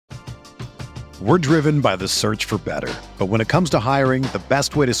We're driven by the search for better. But when it comes to hiring, the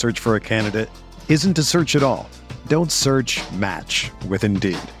best way to search for a candidate isn't to search at all. Don't search, match with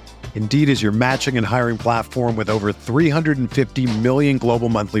Indeed. Indeed is your matching and hiring platform with over 350 million global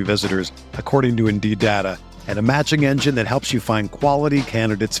monthly visitors, according to Indeed data, and a matching engine that helps you find quality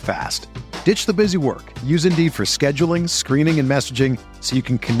candidates fast. Ditch the busy work. Use Indeed for scheduling, screening, and messaging so you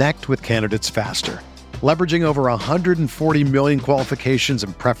can connect with candidates faster. Leveraging over 140 million qualifications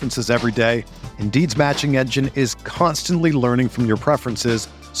and preferences every day, Indeed's matching engine is constantly learning from your preferences,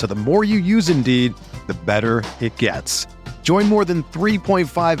 so the more you use Indeed, the better it gets. Join more than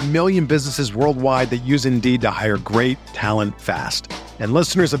 3.5 million businesses worldwide that use Indeed to hire great talent fast. And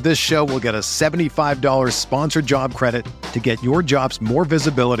listeners of this show will get a $75 sponsored job credit to get your jobs more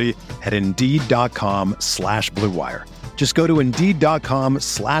visibility at Indeed.com/Blue Wire. Just go to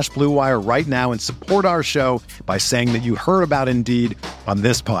Indeed.com/Blue Wire right now and support our show by saying that you heard about Indeed on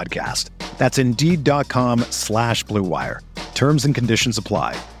this podcast. That's Indeed.com/Blue Wire. Terms and conditions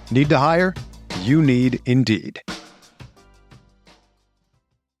apply. Need to hire? You need Indeed.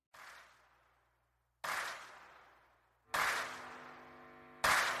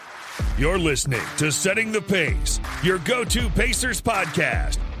 You're listening to Setting the Pace, your go-to Pacers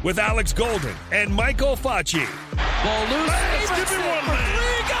podcast with Alex Golden and Michael Facci. Ball loose. Lance, give me one,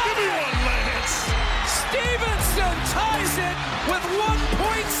 Lance. Give me one, Lance. Stevenson ties it with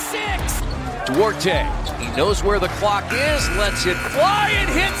 1.6. Duarte, he knows where the clock is, lets it fly and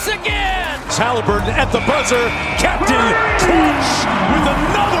hits again. Halliburton at the buzzer. Captain Cooch with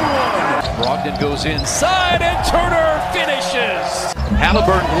another one. Brogdon goes inside and Turner finishes.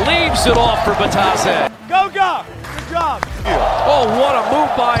 Halliburton leaves it off for Batase. Go, go. Good job. Oh, what a move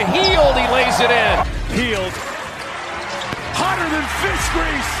by Hield. He lays it in. Hield. Hotter than fish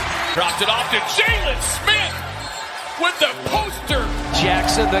grease. Dropped it off to Jalen Smith with the poster.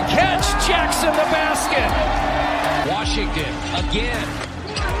 Jackson the catch. Jackson the basket. Washington again.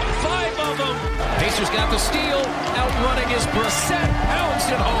 5 of them. Pacers got the steal. Outrunning is Brissett. Pounds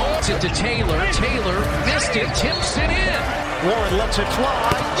it home. It's it to Taylor. Taylor missed it. Tips it in. Warren lets it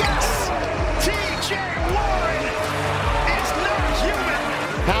fly. Yes! T.J. Warren is not human.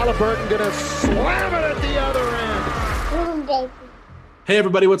 Halliburton gonna slam it at the other end. Hey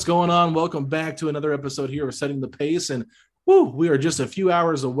everybody, what's going on? Welcome back to another episode here of Setting the Pace. And we are just a few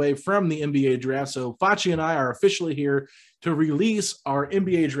hours away from the NBA draft. So Facci and I are officially here to release our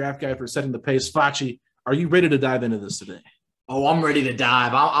NBA draft guide for Setting the Pace. Facci, are you ready to dive into this today? Oh, I'm ready to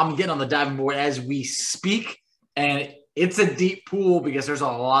dive. I'm getting on the diving board as we speak. And it's a deep pool because there's a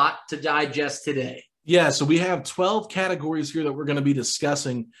lot to digest today. Yeah, so we have 12 categories here that we're going to be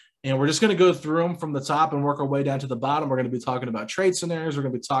discussing, and we're just going to go through them from the top and work our way down to the bottom. We're going to be talking about trade scenarios. We're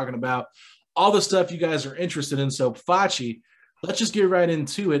going to be talking about all the stuff you guys are interested in. So, Facci, let's just get right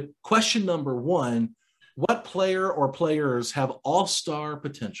into it. Question number 1, what player or players have all-star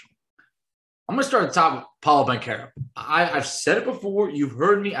potential? I'm going to start at the top with Paolo Banchero. I've said it before. You've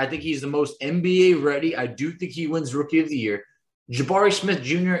heard me. I think he's the most NBA ready. I do think he wins Rookie of the Year. Jabari Smith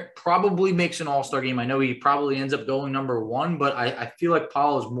Jr. probably makes an all-star game. I know he probably ends up going number 1, but I feel like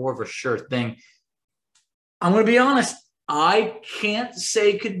Paolo is more of a sure thing. I'm going to be honest. I can't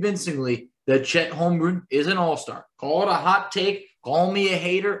say convincingly that Chet Holmgren is an all-star. Call it a hot take. Call me a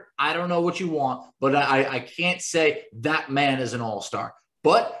hater. I don't know what you want, but I can't say that man is an all-star.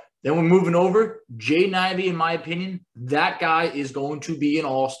 But then we're moving over. Jaden Ivey, in my opinion, that guy is going to be an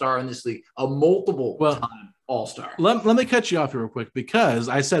all-star in this league, a multiple-time all-star. Let me cut you off here real quick because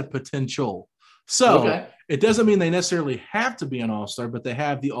I said potential. So It doesn't mean they necessarily have to be an all-star, but they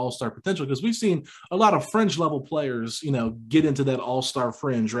have the all-star potential because we've seen a lot of fringe-level players, get into that all-star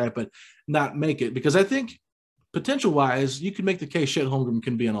fringe, right, but not make it. Because I think potential-wise, you can make the case Chet Holmgren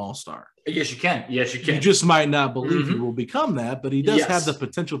can be an all-star. Yes, you can. Yes, you can. You just might not believe he will become that, but he does have the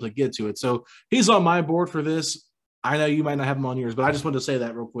potential to get to it. So he's on my board for this. I know you might not have him on yours, but I just wanted to say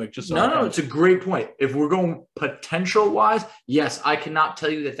that real quick. No, it's a great point. If we're going potential-wise, yes, I cannot tell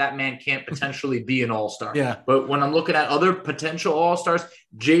you that man can't potentially be an all-star. Yeah. But when I'm looking at other potential all-stars,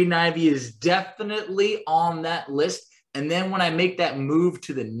 Jaden Ivey is definitely on that list. And then when I make that move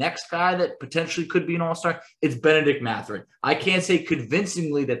to the next guy that potentially could be an all-star, it's Benedict Mathurin. I can't say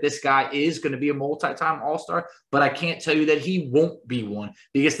convincingly that this guy is going to be a multi-time all-star, but I can't tell you that he won't be one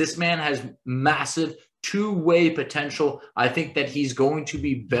because this man has massive two-way potential. I think that he's going to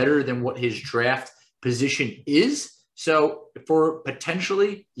be better than what his draft position is. So for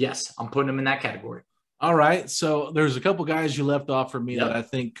potentially, yes, I'm putting him in that category. All right. So there's a couple guys you left off for me that I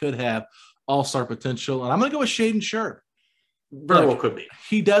think could have all-star potential. And I'm going to go with Shaedon Sharpe. Very well could be.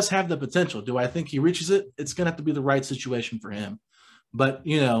 He does have the potential. Do I think he reaches it? It's going to have to be the right situation for him. But,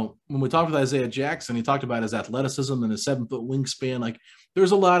 when we talked with Isaiah Jackson, he talked about his athleticism and his 7-foot wingspan. Like,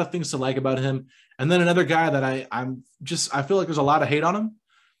 there's a lot of things to like about him. And then another guy that I feel like there's a lot of hate on him.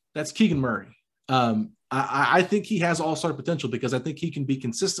 That's Keegan Murray. I think he has all-star potential because I think he can be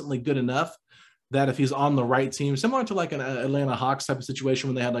consistently good enough that if he's on the right team, similar to like an Atlanta Hawks type of situation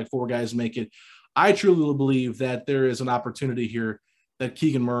when they had like 4 guys make it, I truly believe that there is an opportunity here that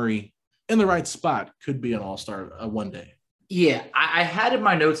Keegan Murray in the right spot could be an all-star one day. Yeah, I had in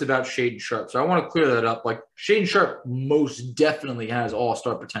my notes about Shaedon Sharpe, so I want to clear that up. Like, Shaedon Sharpe most definitely has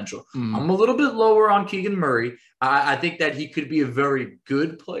all-star potential. I'm a little bit lower on Keegan Murray. I think that he could be a very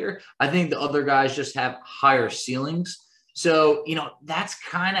good player. I think the other guys just have higher ceilings. So, that's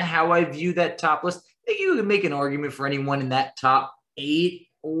kind of how I view that top list. I think you can make an argument for anyone in that top 8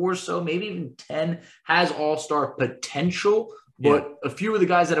 or so, maybe even 10, has all-star potential. But a few of the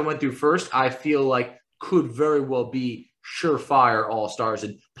guys that I went through first, I feel like could very well be surefire all-stars,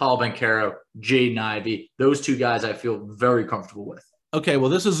 and Paolo Banchero, Jaden Ivey. Those 2 guys I feel very comfortable with. Okay, well,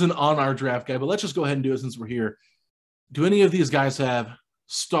 this isn't on our draft guide, but let's just go ahead and do it since we're here. Do any of these guys have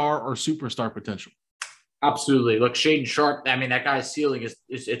star or superstar potential? Absolutely. Look, Shaedon Sharpe, I mean, that guy's ceiling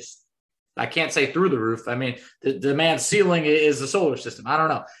is I can't say through the roof. I mean, the man's ceiling is the solar system. I don't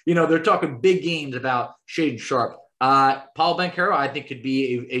know. They're talking big games about Shaedon Sharpe. Paolo Banchero, I think, could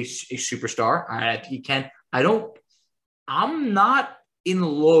be a superstar. I think he can. I'm not in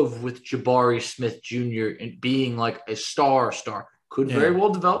love with Jabari Smith Jr. and being like a star. Could very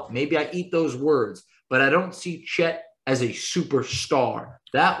well develop. Maybe I eat those words, but I don't see Chet as a superstar.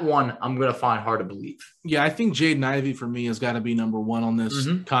 That one I'm going to find hard to believe. Yeah, I think Jaden Ivey for me has got to be number 1 on this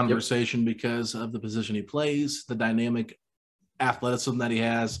conversation because of the position he plays, the dynamic athleticism that he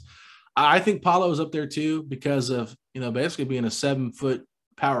has. I think Paulo is up there too because of, basically being a 7-foot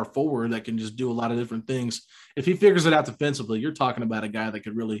power forward that can just do a lot of different things. If he figures it out defensively, you're talking about a guy that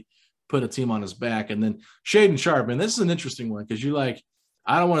could really put a team on his back. And then Shaedon Sharpe, and this is an interesting one because you I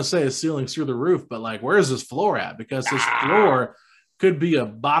don't want to say his ceiling's through the roof, but where is his floor at? Because his floor could be a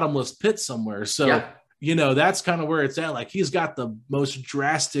bottomless pit somewhere. So, that's kind of where it's at. He's got the most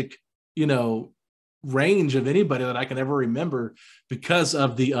drastic, range of anybody that I can ever remember because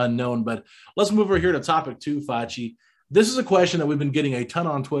of the unknown. But let's move over here to topic 2, Facci. This is a question that we've been getting a ton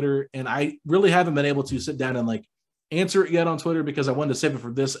on Twitter, and I really haven't been able to sit down and answer it yet on Twitter because I wanted to save it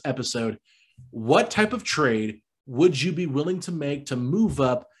for this episode. What type of trade would you be willing to make to move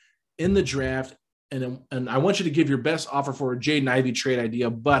up in the draft? And I want you to give your best offer for a Jaden Ivey trade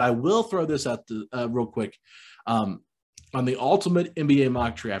idea, but I will throw this out real quick. On the Ultimate NBA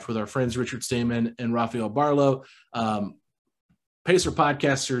Mock Draft with our friends Richard Stayman and Rafael Barlow, Pacer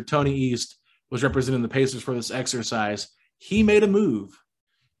podcaster Tony East was representing the Pacers for this exercise. He made a move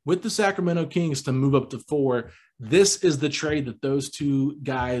with the Sacramento Kings to move up to 4. This is the trade that those 2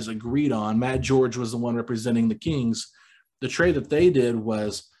 guys agreed on. Matt George was the one representing the Kings. The trade that they did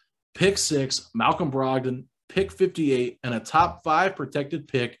was pick 6, Malcolm Brogdon, pick 58, and a top 5 protected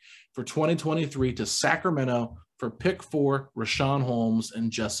pick for 2023 to Sacramento for pick 4, Richaun Holmes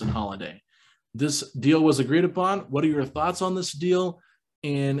and Justin Holiday. This deal was agreed upon. What are your thoughts on this deal?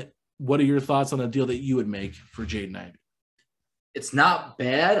 And what are your thoughts on a deal that you would make for Jaden Ivey? It's not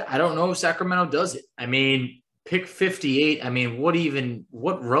bad. I don't know if Sacramento does it. I mean, pick 58. I mean,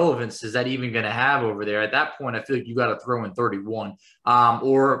 what relevance is that even going to have over there? At that point, I feel like you got to throw in 31.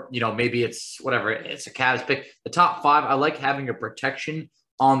 Or, maybe it's whatever. It's a Cavs pick. The top 5, I like having a protection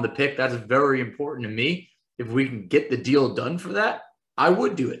on the pick. That's very important to me. If we can get the deal done for that, I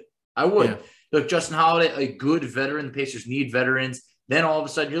would do it. I would. Yeah. Look, Justin Holiday, a good veteran. The Pacers need veterans. Then all of a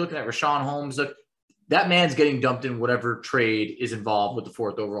sudden, you're looking at Richaun Holmes. Look, that man's getting dumped in whatever trade is involved with the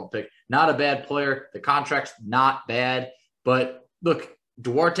 4th overall pick. Not a bad player. The contract's not bad. But look,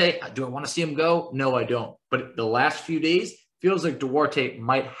 Duarte, do I want to see him go? No, I don't. But the last few days, feels like Duarte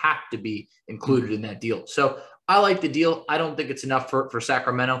might have to be included in that deal. So I like the deal. I don't think it's enough for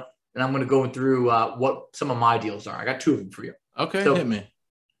Sacramento. And I'm going to go through what some of my deals are. I got 2 of them for you. Okay, so, hit me.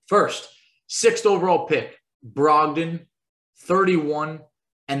 First, 6th overall pick, Brogdon, 31,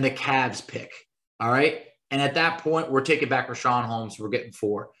 and the Cavs pick. All right. And at that point, we're taking back Richaun Holmes. We're getting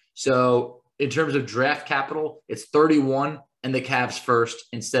 4. So in terms of draft capital, it's 31 and the Cavs first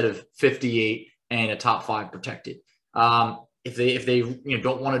instead of 58 and a top 5 protected. If they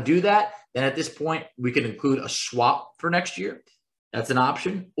don't want to do that, then at this point, we can include a swap for next year. That's an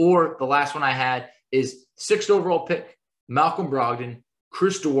option. Or the last one I had is 6th overall pick, Malcolm Brogdon,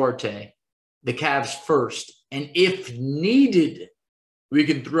 Chris Duarte, the Cavs first. And if needed, we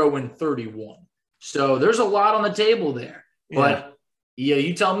can throw in 31. So there's a lot on the table there. But,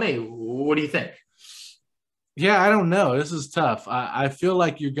 you tell me. What do you think? Yeah, I don't know. This is tough. I feel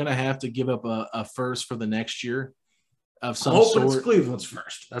like you're going to have to give up a first for the next year of I'm some hoping it's sort. Cleveland's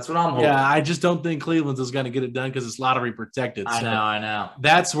first. That's what I'm hoping. Yeah, I just don't think Cleveland's is going to get it done because it's lottery protected. I know.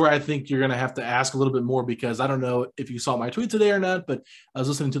 That's where I think you're going to have to ask a little bit more, because I don't know if you saw my tweet today or not, but I was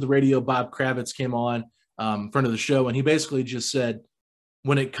listening to the radio. Bob Kravitz came on front of the show, and he basically just said,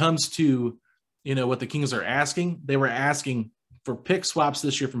 when it comes to, what the Kings are asking, they were asking for pick swaps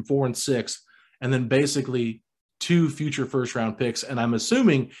this year from 4 and 6, and then basically 2 future first round picks. And I'm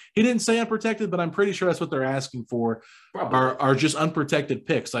assuming he didn't say unprotected, but I'm pretty sure that's what they're asking for are just unprotected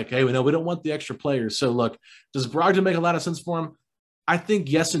picks. Like, hey, we don't want the extra players. So look, does Brogdon make a lot of sense for him? I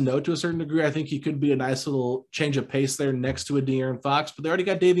think yes and no to a certain degree. I think he could be a nice little change of pace there next to a De'Aaron Fox, but they already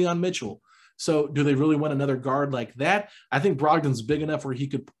got Davion Mitchell. So do they really want another guard like that? I think Brogdon's big enough where he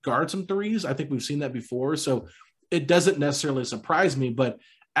could guard some threes. I think we've seen that before. So it doesn't necessarily surprise me, but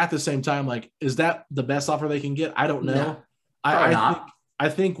at the same time, like, is that the best offer they can get? I don't know. No, I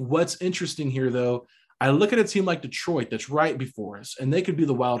think what's interesting here, though, I look at a team like Detroit that's right before us, and they could be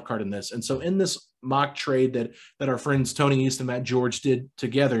the wild card in this. And so in this mock trade that our friends Tony East and Matt George did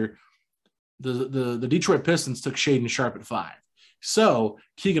together, the Detroit Pistons took Shaedon Sharpe at 5. So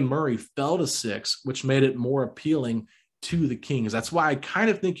Keegan Murray fell to 6, which made it more appealing to the Kings. That's why I kind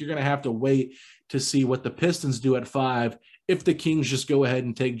of think you're going to have to wait to see what the Pistons do at 5 if the Kings just go ahead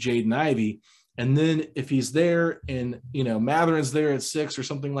and take Jaden Ivey. And then if he's there and, Matherin's there at 6 or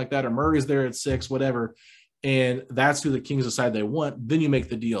something like that, or Murray's there at 6, whatever, and that's who the Kings decide they want, then you make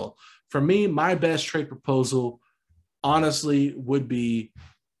the deal. For me, my best trade proposal, honestly, would be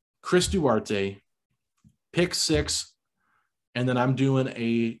Chris Duarte, pick 6, and then I'm doing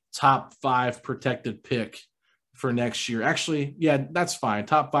a top 5 protected pick for next year. Actually, yeah, that's fine.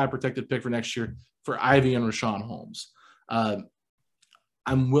 Top 5 protected pick for next year for Ivy and Rashawn Holmes.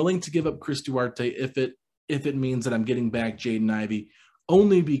 I'm willing to give up Chris Duarte if it means that I'm getting back Jaden Ivey,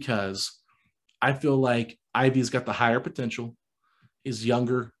 only because I feel like Ivey's got the higher potential. He's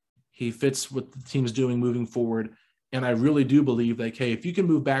younger. He fits what the team's doing moving forward. And I really do believe, like, hey, if you can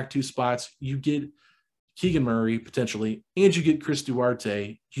move back 2 spots, you get Keegan Murray potentially, and you get Chris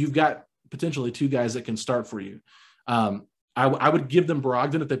Duarte, you've got potentially 2 guys that can start for you. I would give them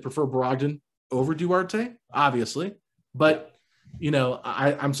Brogdon if they prefer Brogdon over Duarte, obviously. But,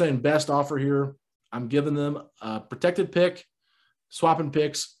 I'm saying best offer here. I'm giving them a protected pick, swapping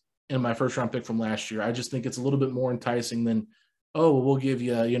picks, and my first-round pick from last year. I just think it's a little bit more enticing than, we'll give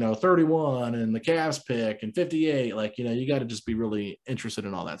you, 31 and the Cavs pick and 58. Like, you got to just be really interested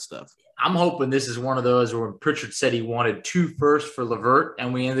in all that stuff. I'm hoping this is one of those where Pritchard said he wanted 2 firsts for LeVert,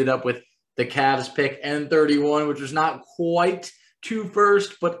 and we ended up with the Cavs pick and 31, which was not quite 2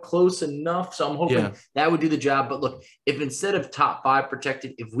 firsts, but close enough. So I'm hoping that would do the job. But look, if instead of top 5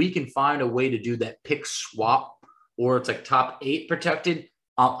 protected, if we can find a way to do that pick swap, or it's like top 8 protected,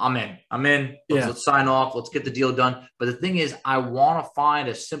 I'm in. Let's sign off. Let's get the deal done. But the thing is, I want to find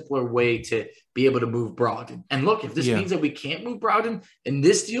a simpler way to be able to move Brogdon. And look, if this means that we can't move Brogdon in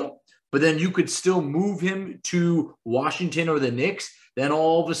this deal, but then you could still move him to Washington or the Knicks, then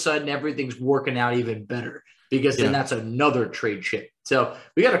all of a sudden everything's working out even better, because then that's another trade chip. So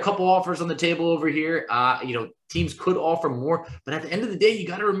we got a couple offers on the table over here. Teams could offer more, but at the end of the day, you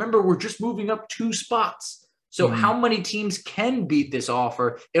got to remember we're just moving up 2 spots. So how many teams can beat this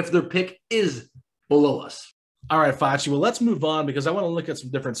offer if their pick is below us? All right, Facci. Well, let's move on, because I want to look at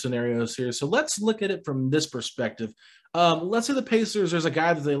some different scenarios here. So let's look at it from this perspective. Let's say the Pacers, there's a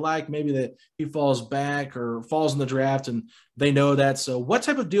guy that they like, maybe that he falls back or falls in the draft, and they know that. So what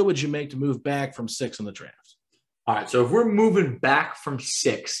type of deal would you make to move back from 6 in the draft? All right, so if we're moving back from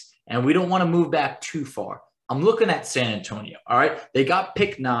 6 and we don't want to move back too far, I'm looking at San Antonio, all right? They got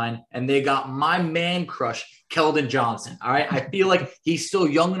pick 9, and they got my man crush, Keldon Johnson, all right? I feel like he's still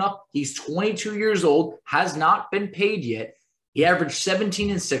young enough. He's 22 years old, has not been paid yet. He averaged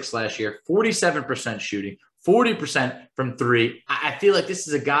 17 and 6 last year, 47% shooting, 40% from 3. I feel like this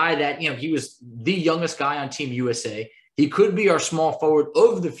is a guy that, he was the youngest guy on Team USA. He could be our small forward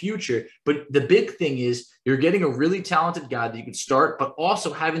of the future, but the big thing is you're getting a really talented guy that you can start, but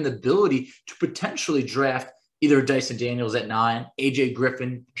also having the ability to potentially draft either Dyson Daniels at 9, AJ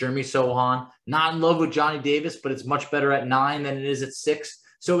Griffin, Jeremy Sohan. Not in love with Johnny Davis, but it's much better at 9 than it is at 6.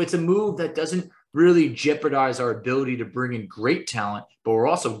 So it's a move that doesn't really jeopardize our ability to bring in great talent, but we're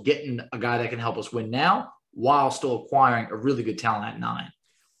also getting a guy that can help us win now while still acquiring a really good talent at 9.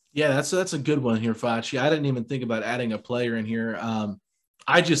 Yeah, that's a good one here, Facci. I didn't even think about adding a player in here.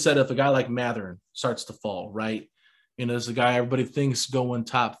 I just said if a guy like Matherin starts to fall, right? There's a guy everybody thinks going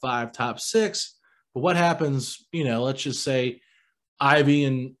top 5, top 6. But what happens, let's just say Ivy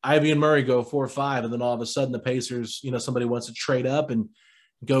and Murray go 4-5, and then all of a sudden the Pacers, somebody wants to trade up and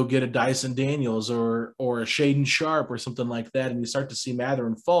go get a Dyson Daniels or a Shaedon Sharpe or something like that, and you start to see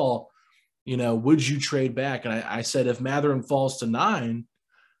Mathurin fall. Would you trade back? And I said if Mathurin falls to 9,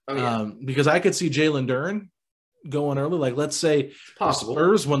 because I could see Jalen Duren going early. Like, let's say the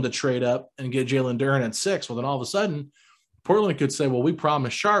Spurs wanted to trade up and get Jalen Duren at 6. Well, then all of a sudden Portland could say, well, we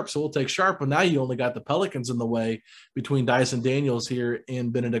promised Sharpe, so we'll take Sharpe. But now you only got the Pelicans in the way between Dyson Daniels here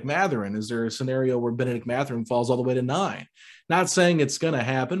and Bennedict Mathurin. Is there a scenario where Bennedict Mathurin falls all the way to 9? Not saying it's going to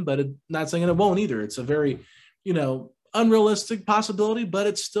happen, but not saying it won't either. It's a very, unrealistic possibility, but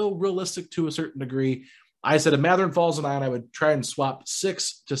it's still realistic to a certain degree. I said if Mathurin falls to 9, I would try and swap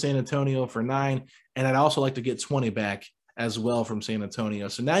 6 to San Antonio for 9. And I'd also like to get 20 back as well from San Antonio.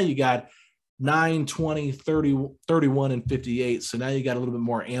 So now you got 9, 20, 30, 31, and 58. So now you got a little bit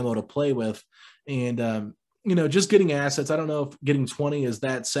more ammo to play with. And, just getting assets. I don't know if getting 20 is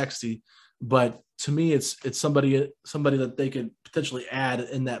that sexy, but to me, it's somebody that they could potentially add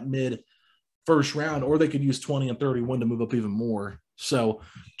in that mid first round, or they could use 20 and 31 to move up even more. So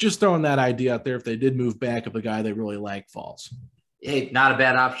just throwing that idea out there, if they did move back, if a guy they really like falls. Hey, not a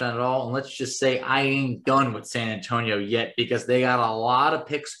bad option at all. And let's just say I ain't done with San Antonio yet because they got a lot of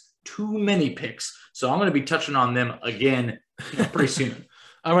picks, too many picks. So I'm going to be touching on them again pretty soon.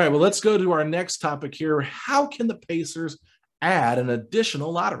 All right, well, let's go to our next topic here. How can the Pacers add an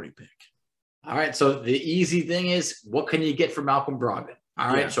additional lottery pick? All right, so the easy thing is, what can you get for Malcolm Brogdon?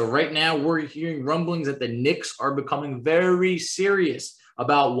 All right, so right now we're hearing rumblings that the Knicks are becoming very serious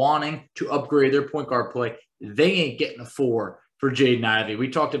about wanting to upgrade their point guard play. They ain't getting a 4 for Jaden Ivey. We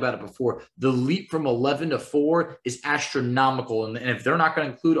talked about it before. The leap from 11 to 4 is astronomical, and if they're not going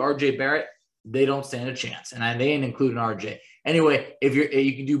to include RJ Barrett, they don't stand a chance, and they ain't including RJ. Anyway, if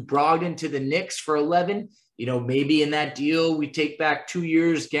you can do Brogdon to the Knicks for 11, maybe in that deal, we take back 2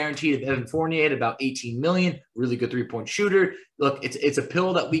 years guaranteed of Evan Fournier at about $18 million, really good three-point shooter. Look, it's a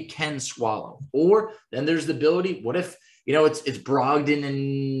pill that we can swallow. Or then there's the ability, what if, it's Brogdon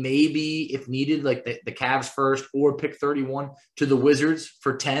and maybe if needed, like the Cavs first or pick 31 to the Wizards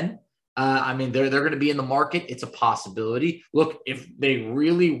for 10. They're going to be in the market. It's a possibility. Look, if they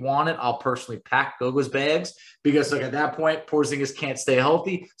really want it, I'll personally pack Gogo's bags because at that point, Porzingis can't stay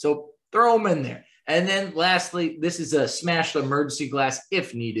healthy. So throw him in there. And then lastly, this is a smashed emergency glass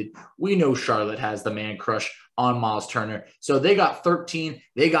if needed. We know Charlotte has the man crush on Miles Turner. So they got 13,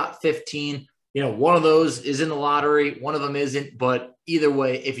 they got 15. One of those is in the lottery, one of them isn't. But either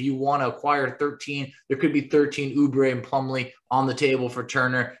way, if you want to acquire 13, there could be 13 Oubre and Plumlee on the table for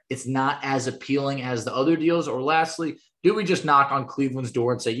Turner. It's not as appealing as the other deals. Or lastly, do we just knock on Cleveland's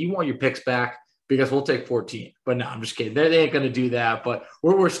door and say, you want your picks back? Because we'll take 14. But no, I'm just kidding. They ain't going to do that. But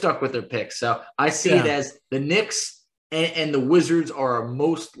we're stuck with their picks. So I see it as the Knicks and the Wizards are our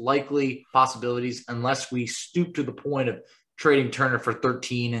most likely possibilities unless we stoop to the point of trading Turner for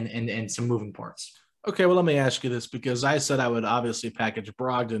 13 and some moving parts. Okay, well, let me ask you this, because I said I would obviously package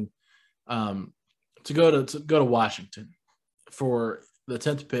Brogdon to go to Washington for the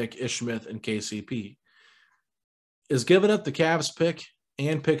 10th pick, Ish Smith and KCP. Is giving up the Cavs pick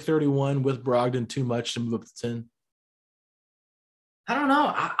and pick 31 with Brogdon too much to move up to 10? I don't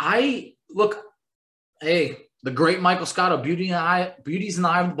know. I look, hey, the great Michael Scott, beauty's in the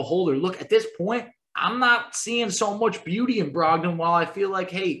eye of the beholder. Look, at this point, I'm not seeing so much beauty in Brogdon. While I feel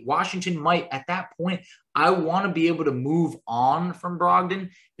like, hey, Washington might at that point, I want to be able to move on from Brogdon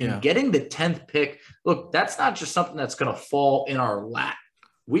and getting the 10th pick. Look, that's not just something that's going to fall in our lap.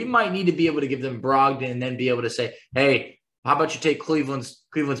 We might need to be able to give them Brogdon and then be able to say, hey, how about you take Cleveland's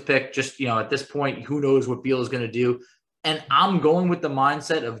pick? Just, at this point, who knows what Beal is going to do. And I'm going with the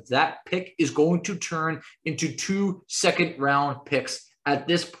mindset of that pick is going to turn into 2 second-round picks. At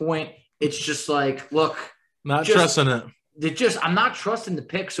this point, it's just like, look. Not trusting it. I'm not trusting the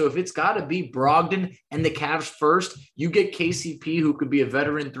pick. So if it's got to be Brogdon and the Cavs first, you get KCP, who could be a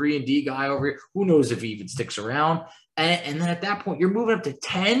veteran 3-and-D guy over here. Who knows if he even sticks around. And then at that point, you're moving up to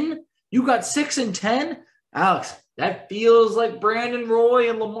 10. You got 6 and 10. Alex, that feels like Brandon Roy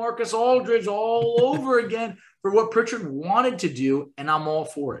and LaMarcus Aldridge all over again for what Pritchard wanted to do, and I'm all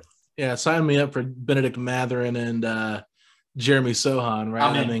for it. Yeah, sign me up for Bennedict Mathurin and Jeremy Sohan,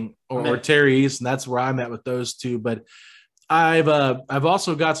 right? Or Terry Easton. That's where I'm at with those two. But I've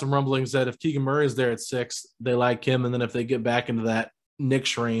also got some rumblings that if Keegan Murray is there at 6, they like him, and then if they get back into that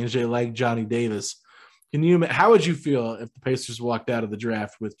Knicks range, they like Johnny Davis. How would you feel if the Pacers walked out of the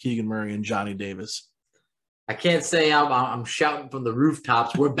draft with Keegan Murray and Johnny Davis? I can't say I'm shouting from the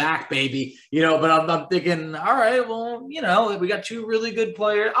rooftops, we're back, baby, but I'm thinking, all right, well, we got two really good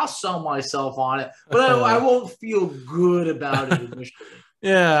players. I'll sell myself on it, but I won't feel good about it initially.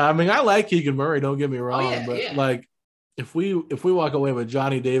 Yeah, I mean, I like Keegan Murray, don't get me wrong, like if we walk away with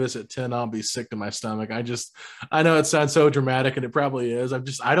Johnny Davis at 10, I'll be sick to my stomach. I know it sounds so dramatic, and it probably is.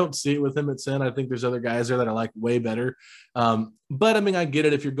 I don't see it with him at 10. I think there's other guys there that I like way better. But I mean, I get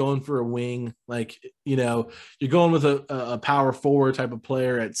it if you're going for a wing, like, you're going with a power forward type of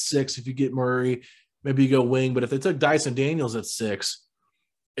player at 6. If you get Murray, maybe you go wing. But if they took Dyson Daniels at 6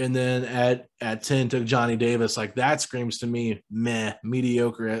 and then at 10 took Johnny Davis, like that screams to me,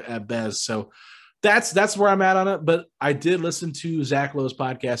 mediocre at best. So that's where I'm at on it. But I did listen to Zach Lowe's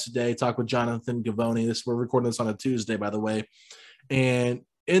podcast today, talk with Jonathan Givony. We're recording this on a Tuesday, by the way. And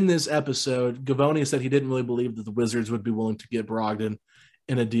in this episode, Givony said he didn't really believe that the Wizards would be willing to get Brogdon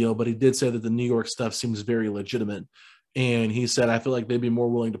in a deal, but he did say that the New York stuff seems very legitimate. And he said, I feel like they'd be more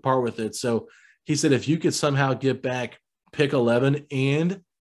willing to part with it. So he said, if you could somehow get back pick 11 and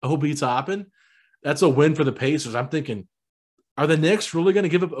Obi Toppin, that's a win for the Pacers. I'm thinking, are the Knicks really going to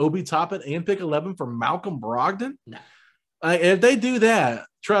give up Obi Toppin and pick 11 for Malcolm Brogdon? No. If they do that,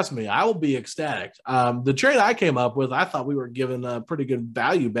 trust me, I will be ecstatic. The trade I came up with, I thought we were giving a pretty good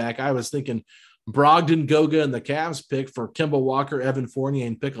value back. I was thinking Brogdon, Goga, and the Cavs pick for Kemba Walker, Evan Fournier,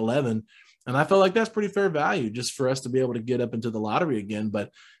 and pick 11. And I felt like that's pretty fair value just for us to be able to get up into the lottery again. But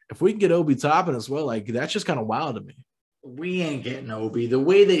if we can get Obi Toppin as well, like that's just kind of wild to me. We ain't getting Obi. The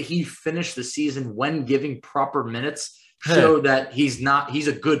way that he finished the season when giving proper minutes show that he's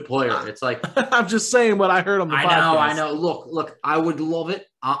a good player. It's like I'm just saying what I heard on the podcast. I know. Look, I would love it.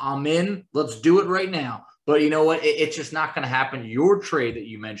 I'm in. Let's do it right now. But you know what? It's just not going to happen. Your trade that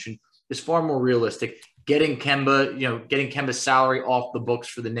you mentioned is far more realistic. Getting Kemba's salary off the books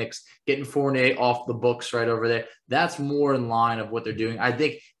for the Knicks, getting Fournier off the books right over there. That's more in line of what they're doing. I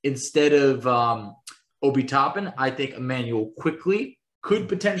think instead of Obi Toppin, I think Emmanuel Quickley could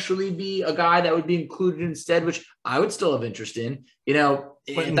potentially be a guy that would be included instead, which I would still have interest in.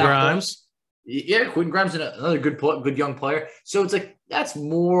 Quentin Grimes. Quentin Grimes is another good young player. So it's like that's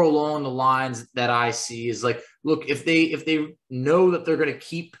more along the lines that I see is like, look, if they know that they're going to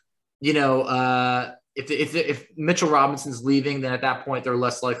keep, if Mitchell Robinson's leaving, then at that point they're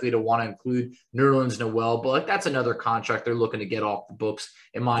less likely to want to include Nerlens Noel. But like that's another contract they're looking to get off the books,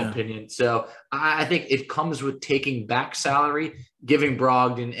 in my opinion. So I think it comes with taking back salary, giving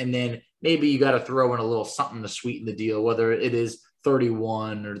Brogdon, and then maybe you got to throw in a little something to sweeten the deal, whether it is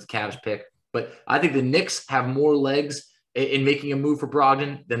 31 or the Cavs pick. But I think the Knicks have more legs in making a move for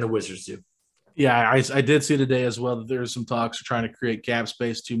Brogdon than the Wizards do. Yeah, I did see today as well that there's some talks trying to create cap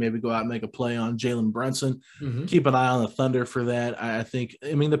space to maybe go out and make a play on Jalen Brunson. Mm-hmm. Keep an eye on the Thunder for that. I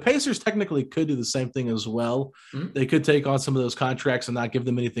mean, the Pacers technically could do the same thing as well. Mm-hmm. They could take on some of those contracts and not give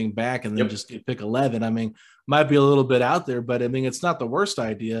them anything back and then just pick 11. I mean, might be a little bit out there, but I mean, it's not the worst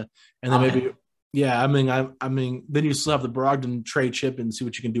idea. And then maybe – yeah, I mean, then you still have the Brogdon trade chip and see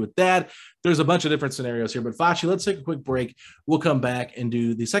what you can do with that. There's a bunch of different scenarios here, but Facci, let's take a quick break. We'll come back and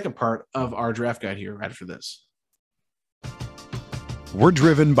do the second part of our draft guide here right after this. We're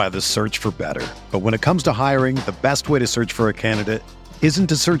driven by the search for better, but when it comes to hiring, the best way to search for a candidate isn't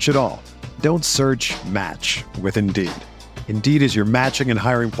to search at all. Don't search, match with Indeed. Indeed is your matching and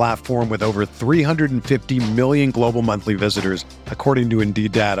hiring platform with over 350 million global monthly visitors, according to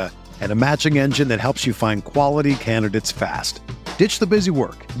Indeed data, and a matching engine that helps you find quality candidates fast. Ditch the busy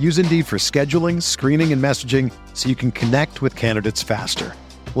work. Use Indeed for scheduling, screening, and messaging so you can connect with candidates faster.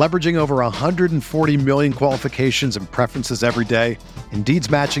 Leveraging over 140 million qualifications and preferences every day,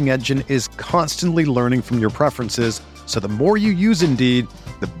 Indeed's matching engine is constantly learning from your preferences, so the more you use Indeed,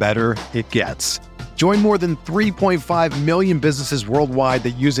 the better it gets. Join more than 3.5 million businesses worldwide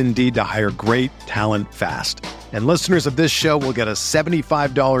that use Indeed to hire great talent fast. And listeners of this show will get a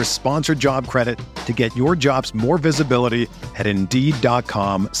 $75 sponsored job credit to get your jobs more visibility at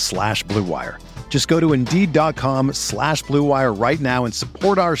Indeed.com/Blue Wire. Just go to Indeed.com/Blue Wire right now and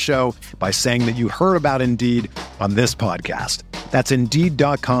support our show by saying that you heard about Indeed on this podcast. That's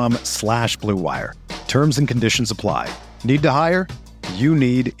Indeed.com/Blue Wire. Terms and conditions apply. Need to hire? You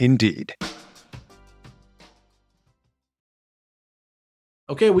need Indeed.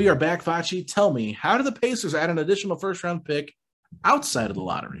 Okay, we are back, Facci. Tell me, how do the Pacers add an additional first-round pick outside of the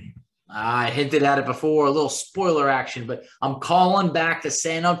lottery? I hinted at it before, a little spoiler action, but I'm calling back to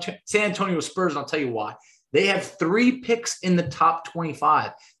San Antonio Spurs, and I'll tell you why. They have 3 picks in the top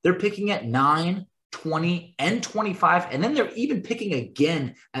 25. They're picking at 9, 20, and 25, and then they're even picking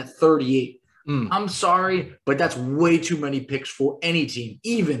again at 38. I'm sorry, but that's way too many picks for any team,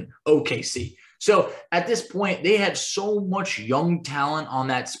 even OKC. So at this point, they had so much young talent on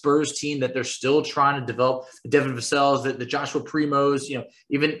that Spurs team that they're still trying to develop. Devin Vassell's, the Joshua Primos,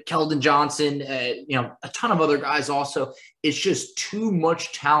 even Keldon Johnson, a ton of other guys also. It's just too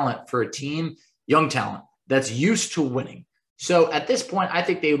much talent for a team, young talent, that's used to winning. So at this point, I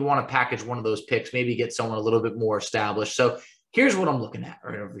think they would want to package one of those picks, maybe get someone a little bit more established. So here's what I'm looking at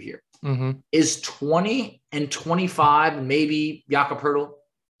right over here. Mm-hmm. Is 20 and 25, maybe Jakob Poeltl,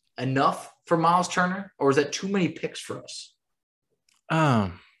 enough for Miles Turner, or is that too many picks for us? I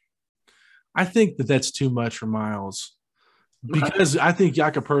think that's too much for Miles, because I think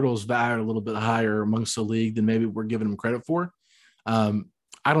Jakob Poeltl is valued a little bit higher amongst the league than maybe we're giving him credit for.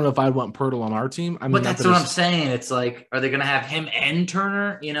 I don't know if I'd want Poeltl on our team. But that's what I'm saying. It's like, are they going to have him and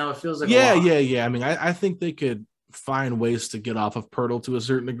Turner? It feels like yeah. I mean, I think they could find ways to get off of Poeltl to a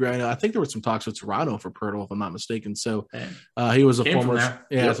certain degree. I think there were some talks with Toronto for Poeltl, if I'm not mistaken. So he was a former,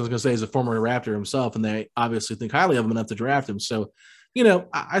 I was going to say, he's a former Raptor himself, and they obviously think highly of him enough to draft him. So,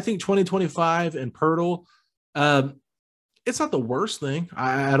 I think 2025 and Poeltl, it's not the worst thing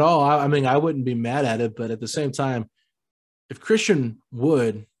at all. I mean, I wouldn't be mad at it, but at the same time, if Christian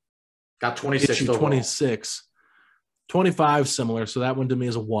Wood got 26, 25 similar, so that one to me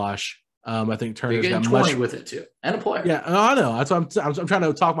is a wash. I think Turner's got 20 with it too, and a player. Yeah, I know. That's what I'm trying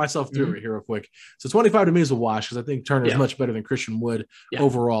to talk myself through it here real quick. So 25 to me is a wash, because I think Turner is much better than Christian Wood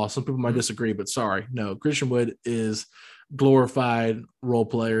overall. Some people might disagree, but sorry, no. Christian Wood is glorified role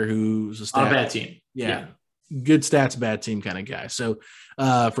player who's on a bad team. Yeah. Good stats, bad team kind of guy. So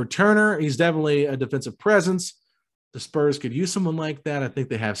for Turner, he's definitely a defensive presence. The Spurs could use someone like that. I think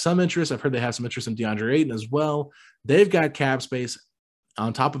they have some interest. I've heard they have some interest in DeAndre Ayton as well. They've got cap space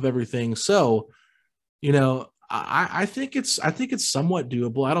on top of everything. So, I think it's somewhat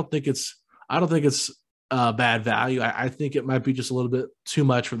doable. I don't think it's bad value. I think it might be just a little bit too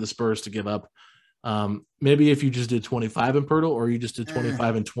much for the Spurs to give up. Maybe if you just did 25 in Poeltl, or you just did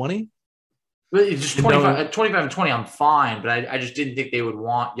 25 and 20. Well, just 25 and 20, I'm fine. But I just didn't think they would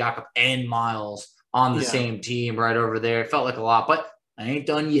want Jakob and Miles on the same team right over there. It felt like a lot, but I ain't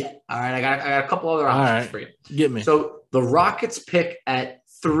done yet. All right, I got a couple other options for you. Get me. So the Rockets pick at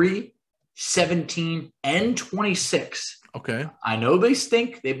 3, 17, and 26. Okay. I know they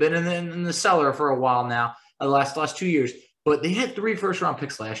stink. They've been in the cellar for a while now, the last 2 years, but they had 3 first-round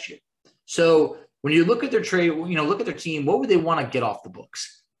picks last year. So when you look at their trade, look at their team, what would they want to get off the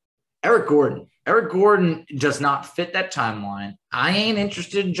books? Eric Gordon does not fit that timeline. I ain't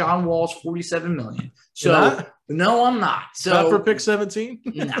interested in John Wall's $47 million. So no, I'm not. So not for pick 17?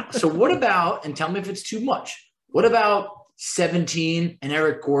 No. So what about, and tell me if it's too much, what about 17 and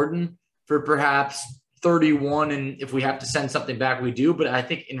Eric Gordon for perhaps 31? And if we have to send something back, we do. But I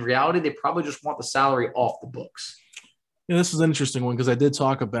think in reality, they probably just want the salary off the books. This is an interesting one, because I did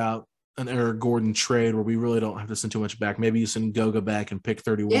talk about an Eric Gordon trade where we really don't have to send too much back. Maybe you send Goga back and pick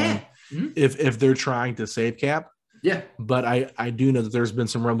 31 if they're trying to save cap. Yeah. But I do know that there's been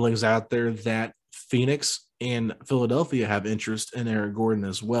some rumblings out there that Phoenix and Philadelphia have interest in Eric Gordon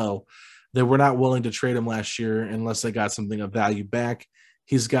as well. They were not willing to trade him last year unless they got something of value back.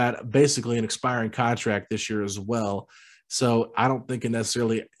 He's got basically an expiring contract this year as well. So I don't think it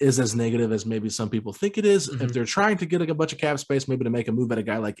necessarily is as negative as maybe some people think it is. If they're trying to get a bunch of cap space, maybe to make a move at a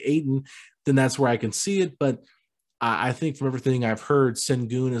guy like Ayton, then that's where I can see it. But I think from everything I've heard,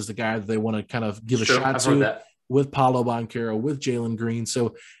 Sengun is the guy that they want to kind of give a shot to with Paolo Banchero, with Jalen Green.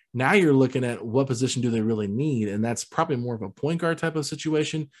 So now you're looking at what position do they really need? And that's probably more of a point guard type of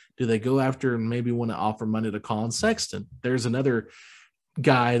situation. Do they go after and maybe want to offer money to Colin Sexton? There's another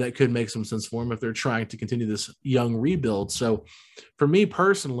guy that could make some sense for him if they're trying to continue this young rebuild. So for me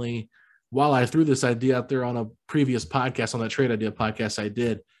personally, while I threw this idea out there on a previous podcast, on that trade idea podcast I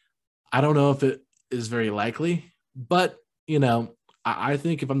did, I don't know if it is very likely, but I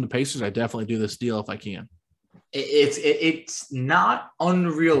think if I'm the Pacers, I definitely do this deal if I can. It's not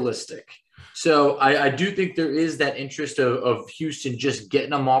unrealistic. So I do think there is that interest of Houston just getting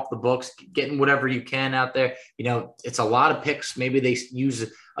them off the books, getting whatever you can out there. It's a lot of picks. Maybe they use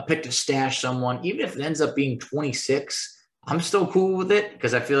a pick to stash someone. Even if it ends up being 26, I'm still cool with it,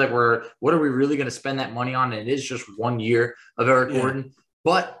 because I feel like what are we really going to spend that money on? And it is just 1 year of Eric Gordon.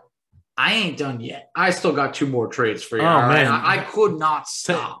 But I ain't done yet. I still got 2 more trades for you. Oh, man. I could not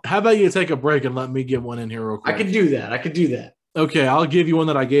stop. How about you take a break and let me get one in here real quick? I could do that. Okay, I'll give you one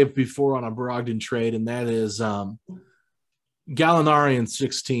that I gave before on a Brogdon trade, and that is Gallinari and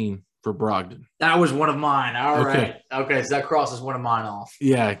 16 for Brogdon. That was one of mine. All right. Okay, so that crosses one of mine off.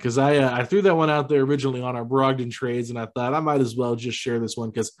 Yeah, because I threw that one out there originally on our Brogdon trades, and I thought I might as well just share this one,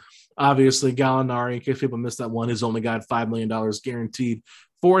 because obviously Gallinari, in case people missed that one, has only got $5 million guaranteed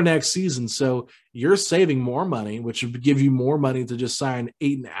for next season. So you're saving more money, which would give you more money to just sign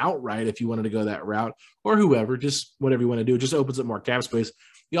Ayton outright if you wanted to go that route, or whoever, just whatever you want to do. It just opens up more cap space.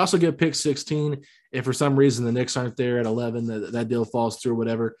 You also get pick 16. If for some reason the Knicks aren't there at 11, that deal falls through,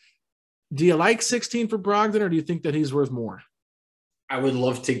 whatever. Do you like 16 for Brogdon, or do you think that he's worth more? I would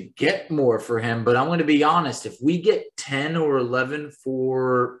love to get more for him, but I'm going to be honest. If we get 10 or 11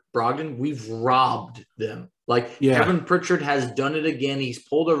 for Brogdon, we've robbed them. Kevin Pritchard has done it again. He's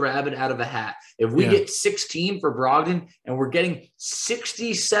pulled a rabbit out of a hat. If we get 16 for Brogdon and we're getting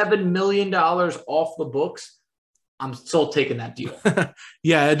 $67 million off the books, I'm still taking that deal.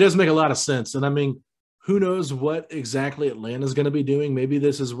 Yeah, it does make a lot of sense. And I mean, who knows what exactly Atlanta's going to be doing? Maybe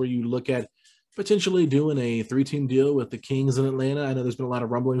this is where you look at potentially doing a 3-team deal with the Kings in Atlanta. I know there's been a lot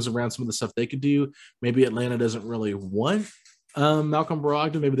of rumblings around some of the stuff they could do. Maybe Atlanta doesn't really want Malcolm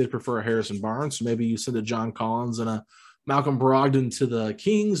Brogdon. Maybe they prefer Harrison Barnes. So maybe you send a John Collins and a Malcolm Brogdon to the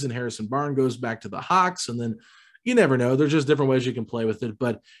Kings, and Harrison Barnes goes back to the Hawks. And then you never know. There's just different ways you can play with it.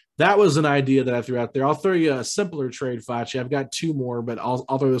 But that was an idea that I threw out there. I'll throw you a simpler trade, Facci. I've got 2 more, but I'll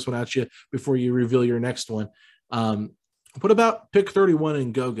throw this one at you before you reveal your next one. What about pick 31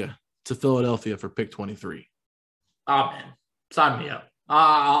 in Goga to Philadelphia for pick 23? Oh, man. Sign me up.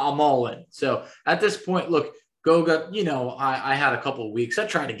 I'm all in. So at this point, look, Goga, I had a couple of weeks. I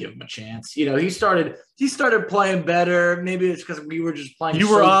tried to give him a chance. He started playing better. Maybe it's because we were just playing. You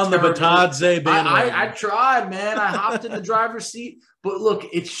were on the Batadze bandwagon. I tried, man. I hopped in the driver's seat. But look,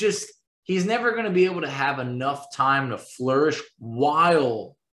 it's just he's never going to be able to have enough time to flourish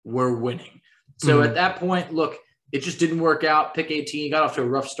while we're winning. So at that point, look, it just didn't work out. Pick 18, got off to a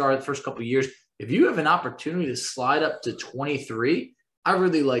rough start the first couple of years. If you have an opportunity to slide up to 23, I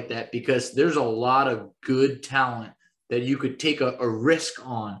really like that because there's a lot of good talent that you could take a risk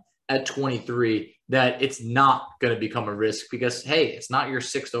on at 23 that it's not going to become a risk because, hey, it's not your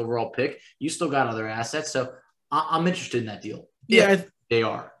 6th overall pick. You still got other assets. So I'm interested in that deal. Yeah, they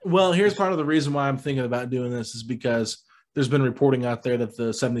are. Well, here's part of the reason why I'm thinking about doing this is because there's been reporting out there that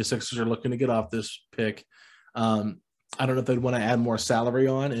the 76ers are looking to get off this pick. I don't know if they'd want to add more salary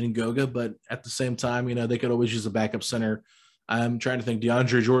on in Goga, but at the same time, they could always use a backup center. I'm trying to think.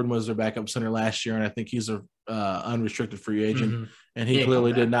 DeAndre Jordan was their backup center last year, and I think he's a unrestricted free agent, and he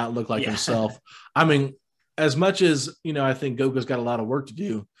clearly did not look like himself. I mean, as much as, I think Goga's got a lot of work to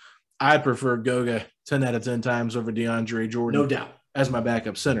do, I'd prefer Goga 10 out of 10 times over DeAndre Jordan. No doubt. As my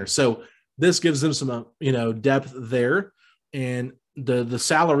backup center. So this gives them some, depth there. And the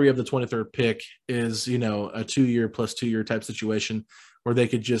salary of the 23rd pick is, a 2-year plus 2-year type situation where they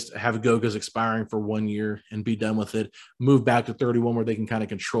could just have Goga's expiring for 1 year and be done with it, move back to 31 where they can kind of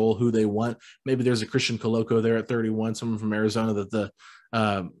control who they want. Maybe there's a Christian Coloco there at 31, someone from Arizona that the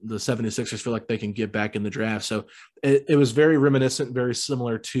 76ers feel like they can get back in the draft. So it was very reminiscent, very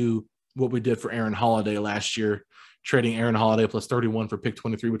similar to what we did for Aaron Holiday last year, trading Aaron Holiday plus 31 for pick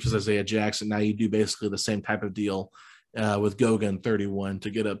 23, which is Isaiah Jackson. Now you do basically the same type of deal with Goga and 31 to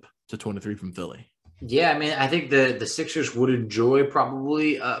get up to 23 from Philly. Yeah, I mean, I think the Sixers would enjoy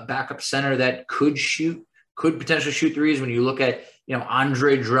probably a backup center that could potentially shoot threes. When you look at,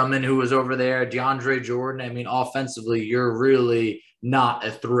 Andre Drummond, who was over there, DeAndre Jordan, I mean, offensively, you're really not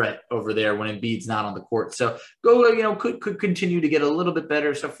a threat over there when Embiid's not on the court. So Goga, could continue to get a little bit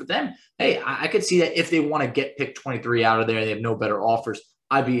better. So for them, hey, I could see that if they want to get pick 23 out of there, they have no better offers.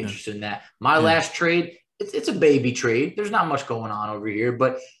 I'd be interested in that. My last trade, it's a baby trade. There's not much going on over here,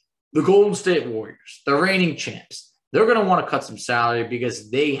 but the Golden State Warriors, the reigning champs, they're going to want to cut some salary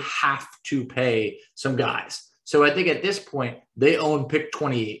because they have to pay some guys. So I think at this point, they own pick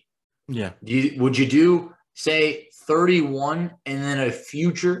 28. Yeah. Would you do, say, 31 and then a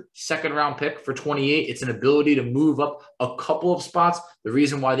future second-round pick for 28? It's an ability to move up a couple of spots. The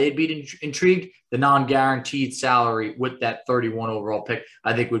reason why they'd be intrigued, the non-guaranteed salary with that 31 overall pick,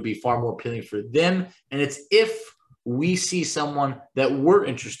 I think would be far more appealing for them. And it's if we see someone that we're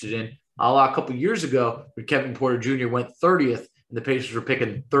interested in. A couple years ago, when Kevin Porter Jr. went 30th, and the Pacers were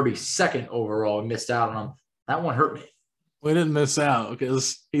picking 32nd overall and missed out on him. That one hurt me. We didn't miss out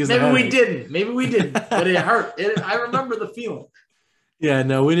because Maybe we didn't, but it hurt. I remember the feeling. Yeah,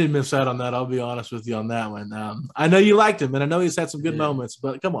 no, we didn't miss out on that. I'll be honest with you on that one. I know you liked him, and I know he's had some good moments,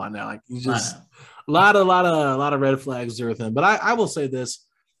 but come on now, like he's just a lot of red flags there with him. But I will say this: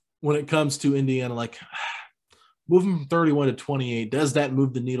 when it comes to Indiana, like moving from 31 to 28, does that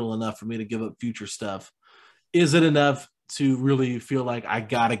move the needle enough for me to give up future stuff? Is it enough to really feel like I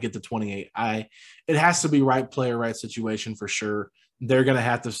got to get to 28? It has to be right player, right situation for sure. They're going to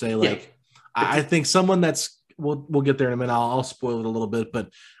have to say, like, I think someone that's, we'll get there in a minute. I'll spoil it a little bit, but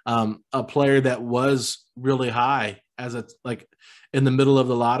a player that was really high as a like in the middle of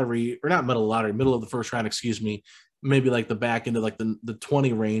the lottery, or not middle of the lottery, middle of the first round, excuse me, maybe like the back end of like the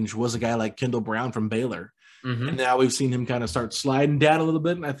 20 range was a guy like Kendall Brown from Baylor. Mm-hmm. And now we've seen him kind of start sliding down a little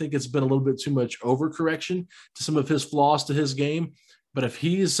bit. And I think it's been a little bit too much overcorrection to some of his flaws to his game. But if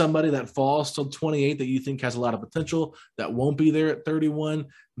he's somebody that falls till 28 that you think has a lot of potential that won't be there at 31,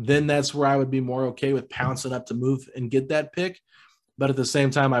 then that's where I would be more okay with pouncing up to move and get that pick. But at the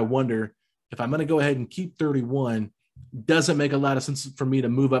same time, I wonder if I'm going to go ahead and keep 31, doesn't make a lot of sense for me to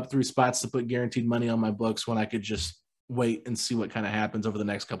move up 3 spots to put guaranteed money on my books when I could just wait and see what kind of happens over the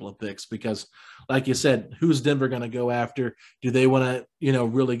next couple of picks. Because like you said, who's Denver going to go after? Do they want to,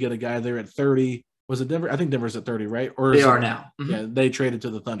 really get a guy there at 30? Was it Denver? I think Denver's at 30, right? Or they are now. Mm-hmm. Yeah, they traded to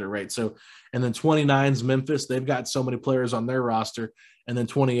the Thunder, right? So, and then 29's Memphis. They've got so many players on their roster. And then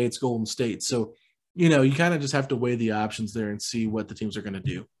 28's Golden State. So, you kind of just have to weigh the options there and see what the teams are going to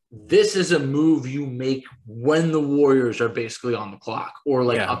do. This is a move you make when the Warriors are basically on the clock, or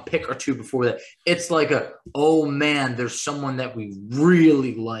like a pick or two before that. It's like oh man, there's someone that we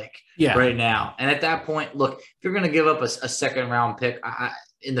really like right now. And at that point, look, if you're going to give up a second round pick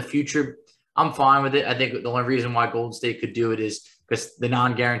in the future, I'm fine with it. I think the only reason why Golden State could do it is because the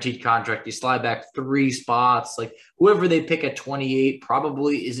non-guaranteed contract, you slide back 3 spots. Like whoever they pick at 28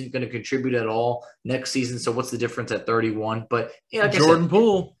 probably isn't going to contribute at all next season. So what's the difference at 31? But like Jordan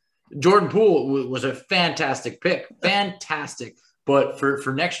Poole was a fantastic pick. Fantastic. But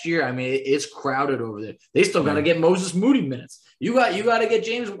for next year, I mean, it's crowded over there. They still got to get Moses Moody minutes. You got to get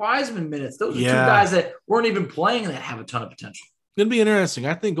James Wiseman minutes. Those are 2 guys that weren't even playing that have a ton of potential. It's going to be interesting.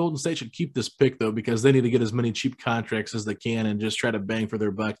 I think Golden State should keep this pick, though, because they need to get as many cheap contracts as they can and just try to bang for their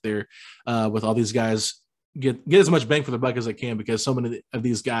buck there with all these guys. Get as much bang for their buck as they can, because so many of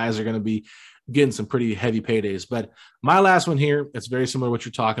these guys are going to be getting some pretty heavy paydays. But my last one here, it's very similar to what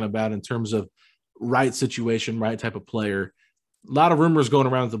you're talking about in terms of right situation, right type of player. A lot of rumors going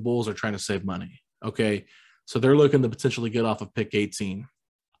around that the Bulls are trying to save money. Okay, so they're looking to potentially get off of pick 18.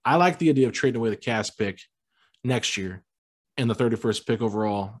 I like the idea of trading away the Cavs pick next year and the 31st pick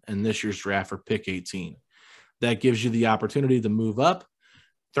overall in this year's draft for pick 18. That gives you the opportunity to move up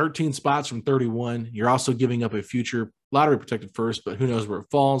 13 spots from 31. You're also giving up a future lottery protected first, but who knows where it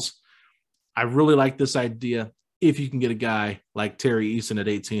falls. I really like this idea. If you can get a guy like Terry Eason at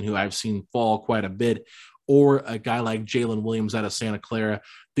 18, who I've seen fall quite a bit, or a guy like Jalen Williams out of Santa Clara.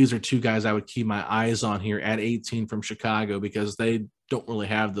 These are 2 guys I would keep my eyes on here at 18 from Chicago, because they don't really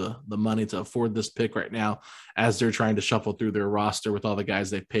have the money to afford this pick right now as they're trying to shuffle through their roster with all the guys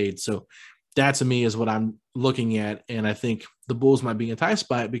they paid. So that to me is what I'm looking at. And I think the Bulls might be enticed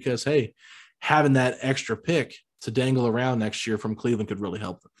by it because, hey, having that extra pick to dangle around next year from Cleveland could really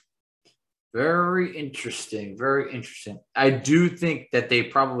help them. Very interesting. Very interesting. I do think that they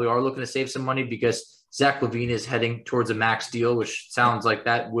probably are looking to save some money because Zach LaVine is heading towards a max deal, which sounds like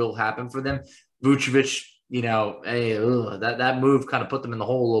that will happen for them. Vucevic, that move kind of put them in the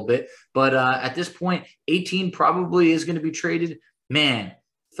hole a little bit. But at this point, 18 probably is going to be traded. Man,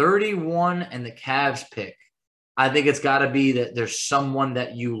 31 and the Cavs pick. I think it's got to be that there's someone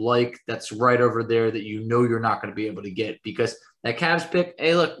that you like that's right over there that you're not going to be able to get, because that Cavs pick,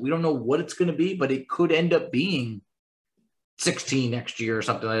 hey, look, we don't know what it's going to be, but it could end up being 16 next year or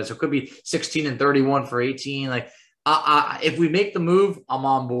something like that. So it could be 16 and 31 for 18. Like, if we make the move, I'm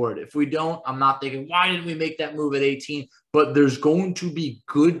on board. If we don't, I'm not thinking, why didn't we make that move at 18? But there's going to be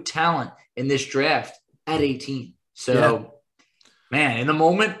good talent in this draft at 18. So, man, in the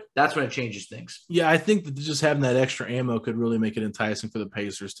moment, that's when it changes things. Yeah, I think that just having that extra ammo could really make it enticing for the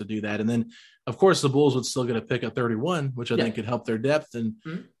Pacers to do that. And then, of course, the Bulls would still get a pick at 31, which I think could help their depth and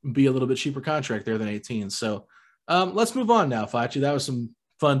be a little bit cheaper contract there than 18. So let's move on now, Facci. That was some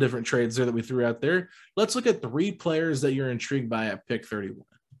fun different trades there that we threw out there. Let's look at 3 players that you're intrigued by at pick 31.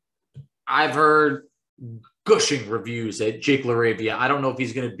 I've heard gushing reviews at Jake LaRavia. I don't know if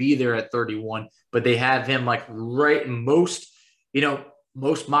he's going to be there at 31, but they have him like right most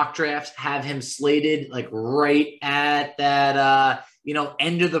mock drafts have him slated like right at that,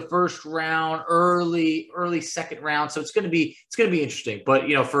 end of the first round, early second round. So it's going to be interesting. But,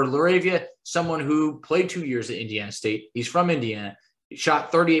 for LaRavia, someone who played 2 years at Indiana State, he's from Indiana. He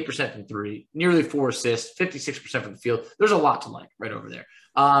shot 38% from 3, nearly 4 assists, 56% from the field. There's a lot to like right over there.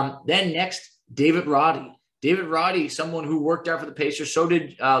 Then next, David Roddy. David Roddy, someone who worked out for the Pacers. So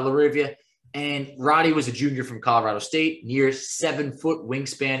did LaRavia. And Roddy was a junior from Colorado State, near 7-foot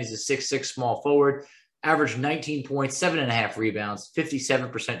wingspan. He's a 6'6" small forward, averaged 19 points, 7.5 rebounds,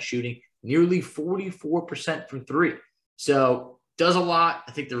 57% shooting, nearly 44% from 3. So does a lot.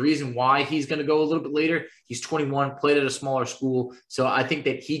 I think the reason why he's going to go a little bit later, he's 21, played at a smaller school. So I think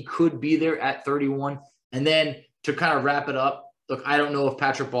that he could be there at 31. And then to kind of wrap it up, look, I don't know if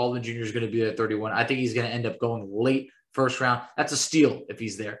Patrick Baldwin Jr. is going to be there at 31. I think he's going to end up going late first round. That's a steal if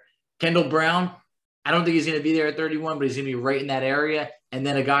he's there. Kendall Brown, I don't think he's going to be there at 31, but he's going to be right in that area. And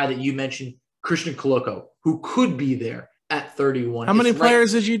then a guy that you mentioned, Christian Koloko, who could be there at 31. How many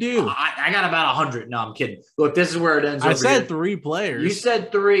players did you do? I got about 100. No, I'm kidding. Look, this is where it ends. I said 3 players. You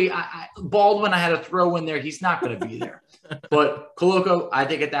said 3. Baldwin, I had to throw in there. He's not going to be there. But Koloko, I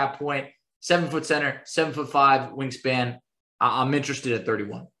think at that point, 7-foot center, 7'5" wingspan. I'm interested at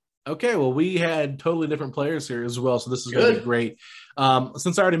 31. Okay, well, we had totally different players here as well, so this is going to be great.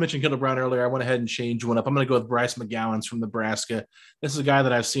 Since I already mentioned Kendall Brown earlier, I went ahead and changed one up. I'm going to go with Bryce McGowens from Nebraska. This is a guy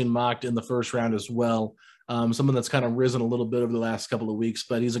that I've seen mocked in the first round as well. Someone that's kind of risen a little bit over the last couple of weeks,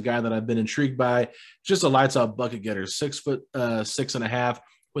 but he's a guy that I've been intrigued by. Just a lights-out bucket getter, 6'6.5"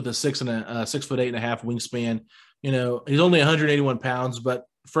 with a 6'8.5" wingspan. You know, he's only 181 pounds, but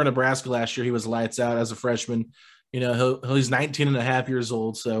for Nebraska last year, he was lights out as a freshman. You know, he's 19 and a half years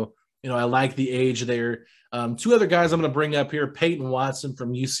old. So, you know, I like the age there. 2 other guys I'm going to bring up here. Peyton Watson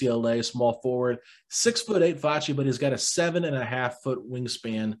from UCLA, small forward, 6'8" Facci, but he's got a 7.5-foot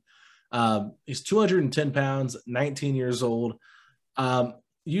wingspan. He's 210 pounds, 19 years old.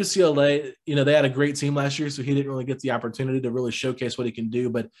 UCLA, you know, they had a great team last year, so he didn't really get the opportunity to really showcase what he can do,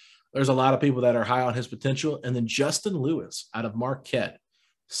 but there's a lot of people that are high on his potential. And then Justin Lewis out of Marquette,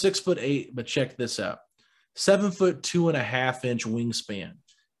 6'8", but check this out. 7 foot 2.5 inch wingspan,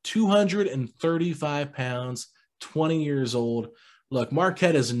 235 pounds, 20 years old. Look,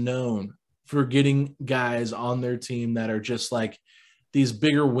 Marquette is known for getting guys on their team that are just like these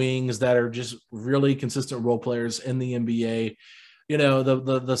bigger wings that are just really consistent role players in the NBA. You know,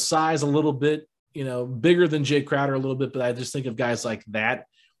 the size a little bit, you know, bigger than Jay Crowder a little bit, but I just think of guys like that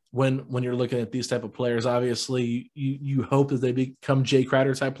when you're looking at these type of players. Obviously, you hope that they become Jay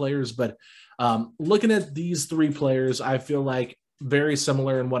Crowder type players, but looking at these 3 players, I feel like very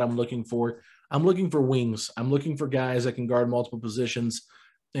similar in what I'm looking for. I'm looking for wings. I'm looking for guys that can guard multiple positions.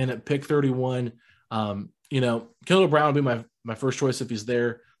 And at pick 31, you know, Kendall Brown would be my first choice if he's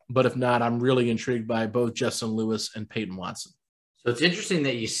there. But if not, I'm really intrigued by both Justin Lewis and Peyton Watson. So it's interesting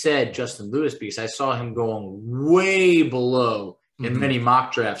that you said Justin Lewis because I saw him going way below in many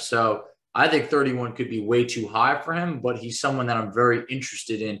mock drafts. So I think 31 could be way too high for him, but he's someone that I'm very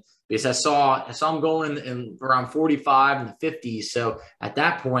interested in because I saw him going in around 45 in the 50s. So at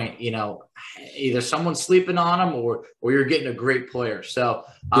that point, you know, either someone's sleeping on him or you're getting a great player. So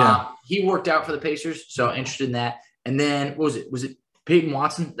he worked out for the Pacers. So interested in that. And then what was it Peyton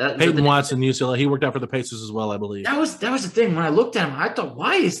Watson? Peyton Watson, UCLA. He worked out for the Pacers as well, I believe. That was the thing. When I looked at him, I thought,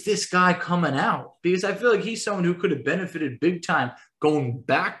 why is this guy coming out? Because I feel like he's someone who could have benefited big time going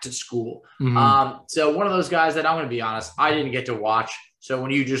back to school. So one of those guys that I'm going to be honest, I didn't get to watch. So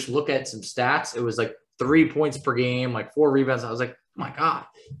when you just look at some stats, it was like 3 points per game, like 4 rebounds. I was like, oh my God,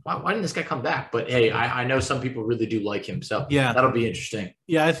 why didn't this guy come back? But hey, I know some people really do like him. So yeah, that'll be interesting.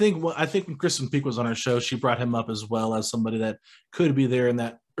 Yeah, I think when Kristen Peak was on our show, she brought him up as well as somebody that could be there in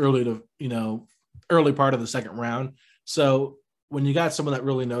that early part of the second round. So when you got someone that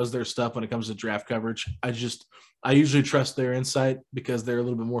really knows their stuff when it comes to draft coverage, I usually trust their insight because they're a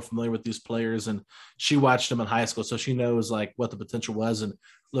little bit more familiar with these players. And she watched them in high school, so she knows like what the potential was. And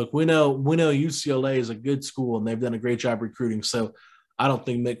look, we know UCLA is a good school and they've done a great job recruiting. So I don't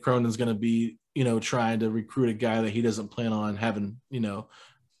think Mick Cronin's going to be, you know, trying to recruit a guy that he doesn't plan on having, you know,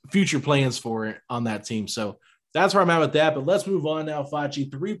 future plans for on that team. So that's where I'm at with that. But let's move on now, Facci.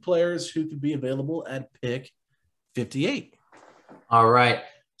 3 players who could be available at pick 58. All right.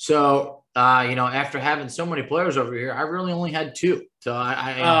 So, you know, after having so many players over here, I really only had 2. So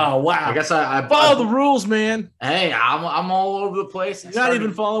I guess I follow the rules, man. Hey, I'm all over the place. You're not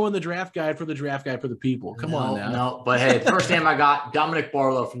even following the draft guide for the people. Come on now. No, but hey, first name I got Dominic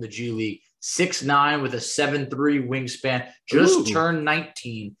Barlow from the G League, 6'9" with a 7'3" wingspan, just turned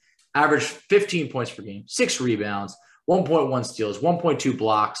 19, averaged 15 points per game, 6 rebounds, 1.1 steals, 1.2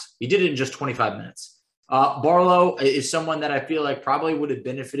 blocks. He did it in just 25 minutes. Barlow is someone that I feel like probably would have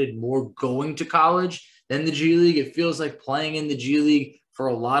benefited more going to college than the G League. It feels like playing in the G League for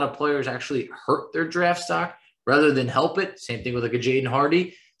a lot of players actually hurt their draft stock rather than help it. Same thing with like a Jaden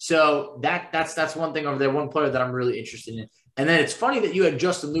Hardy. So that's one thing over there, one player that I'm really interested in. And then it's funny that you had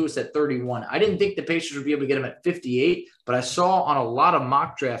Justin Lewis at 31. I didn't think the Pacers would be able to get him at 58, but I saw on a lot of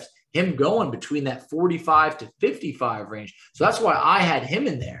mock drafts him going between that 45 to 55 range. So that's why I had him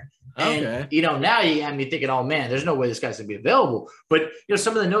in there. And, you know, now you have me thinking, oh, man, there's no way this guy's going to be available. But, you know,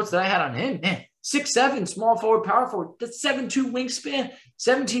 some of the notes that I had on him, man, 6'7", small forward, power forward, that's 7'2" wingspan,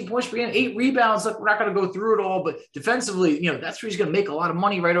 17 points per game, 8 rebounds. Look, we're not going to go through it all, but defensively, you know, that's where he's going to make a lot of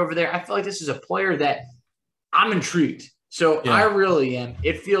money right over there. I feel like this is a player that I'm intrigued. So Yeah. I really am.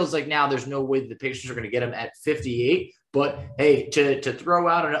 It feels like now there's no way that the Pacers are going to get him at 58. But, hey, to throw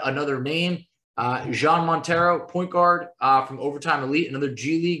out another name, Jean Montero, point guard from Overtime Elite, another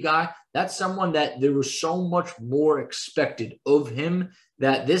G League guy. That's someone that there was so much more expected of him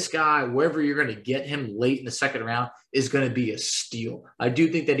that this guy, wherever you're going to get him late in the second round, is going to be a steal. I do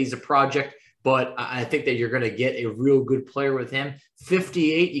think that he's a project, but I think that you're going to get a real good player with him.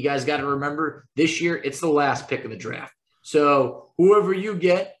 58, you guys got to remember, this year, it's the last pick of the draft. So whoever you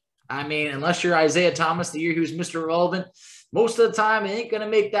get, I mean, unless you're Isaiah Thomas, the year he was Mr. Irrelevant, most of the time, it ain't going to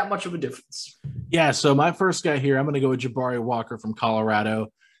make that much of a difference. Yeah, so my first guy here, I'm going to go with Jabari Walker from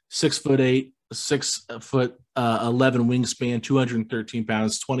Colorado, 6'8", 6'11" wingspan, 213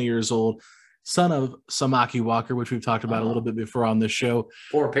 pounds, 20 years old, son of Samaki Walker, which we've talked about a little bit before on this show.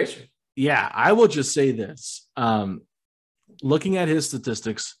 Or Pacer. Yeah, I will just say this. Looking at his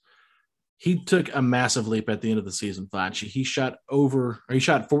statistics, he took a massive leap at the end of the season, Facci. He shot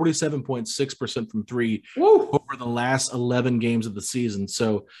 47.6% from three over the last 11 games of the season.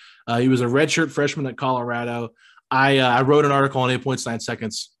 So he was a redshirt freshman at Colorado. I wrote an article on 8.9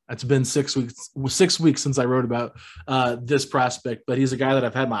 seconds. It's been 6 weeks since I wrote about this prospect, but he's a guy that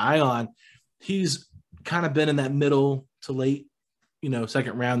I've had my eye on. He's kind of been in that middle to late,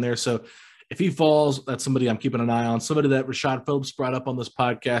 second round there. So if he falls, that's somebody I'm keeping an eye on. Somebody that Rashad Phillips brought up on this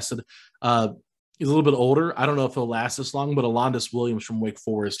podcast that he's a little bit older. I don't know if he'll last this long, but Alondas Williams from Wake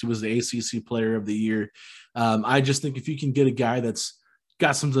Forest, who was the ACC Player of the Year. I just think if you can get a guy that's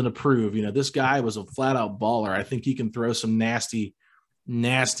got something to prove, this guy was a flat-out baller. I think he can throw some nasty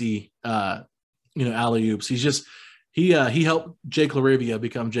alley-oops. He helped Jake LaRavia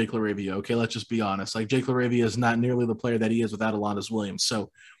become Jake LaRavia. Okay, let's just be honest. Like, Jake LaRavia is not nearly the player that he is without Alondas Williams.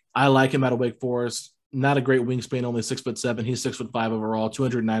 So I like him out of Wake Forest. Not a great wingspan, only 6'7". He's 6'5" overall,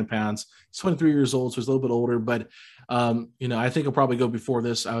 209 pounds. He's 23 years old, so he's a little bit older. But I think he'll probably go before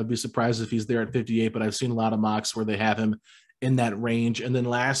this. I would be surprised if he's there at 58. But I've seen a lot of mocks where they have him in that range. And then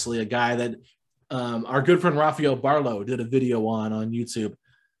lastly, a guy that our good friend Rafael Barlow did a video on YouTube,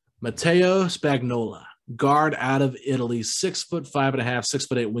 Matteo Spagnola, guard out of Italy, 6'5.5",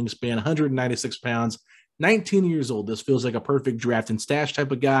 6'8" wingspan, 196 pounds. 19 years old. This feels like a perfect draft and stash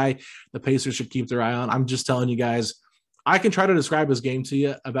type of guy the Pacers should keep their eye on. I'm just telling you guys, I can try to describe his game to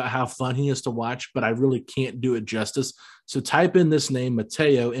you about how fun he is to watch, but I really can't do it justice. So type in this name,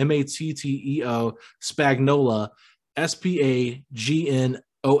 Matteo, Matteo Spagnola, Spagnola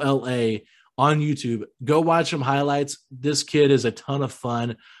on YouTube. Go watch some highlights. This kid is a ton of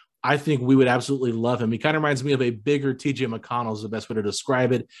fun. I think we would absolutely love him. He kind of reminds me of a bigger TJ McConnell is the best way to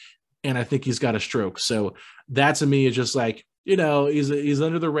describe it. And I think he's got a stroke. So that to me is just like, he's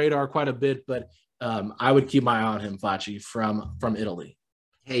under the radar quite a bit, but I would keep my eye on him, Facci, from Italy.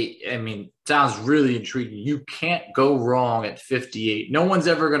 Hey, I mean, sounds really intriguing. You can't go wrong at 58. No one's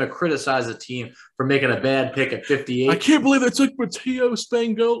ever going to criticize a team for making a bad pick at 58. I can't believe they took Matteo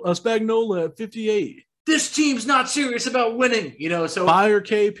Spagnola at 58. This team's not serious about winning, so fire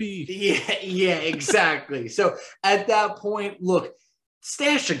KP. Yeah, exactly. So at that point, look,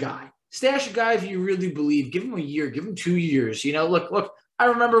 stash a guy if you really believe. Give him a year, give him 2 years. Look. I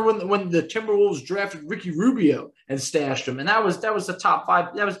remember when the Timberwolves drafted Ricky Rubio and stashed him, and that was the top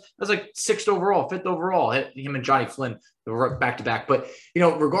 5. That was like 6th overall, 5th overall. Him and Johnny Flynn were back to back. But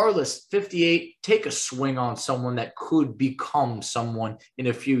regardless, 58. Take a swing on someone that could become someone in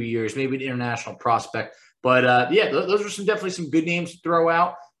a few years, maybe an international prospect. But those are definitely some good names to throw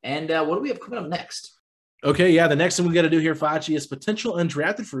out. And what do we have coming up next? Okay, yeah, the next thing we got to do here, Facci, is potential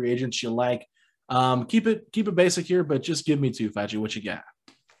undrafted free agents you like. Keep it basic here, but just give me 2, Facci. What you got?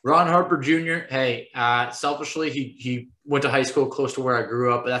 Ron Harper Jr. Hey, selfishly, he went to high school close to where I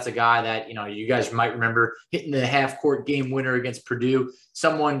grew up, but that's a guy that, you guys might remember hitting the half-court game winner against Purdue,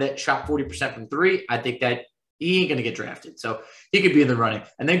 someone that shot 40% from 3. I think that he ain't going to get drafted, so he could be in the running.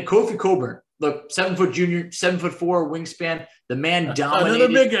 And then Kofi Cockburn. Look, 7-foot junior, 7'4" wingspan. The man dominated.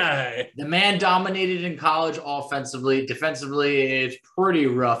 Another big guy. The man dominated in college offensively. Defensively, it's pretty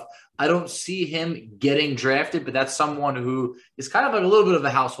rough. I don't see him getting drafted, but that's someone who is kind of like a little bit of a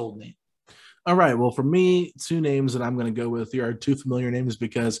household name. All right. Well, for me, 2 names that I'm going to go with here are 2 familiar names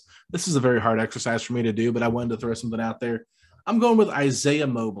because this is a very hard exercise for me to do, but I wanted to throw something out there. I'm going with Isaiah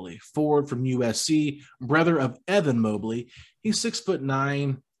Mobley, forward from USC, brother of Evan Mobley. He's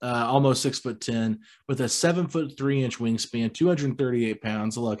 6'9", almost 6'10", with a 7'3" wingspan, 238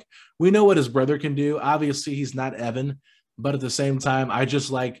 pounds. Look, we know what his brother can do. Obviously, he's not Evan, but at the same time, I just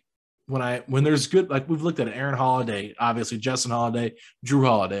like when there's good, like we've looked at Aaron Holiday, obviously Justin Holiday, Drew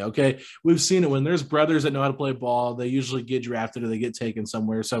Holiday. Okay, we've seen it when there's brothers that know how to play ball, they usually get drafted or they get taken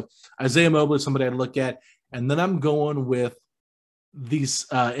somewhere. So Isaiah Mobley is somebody I'd look at. And then I'm going with these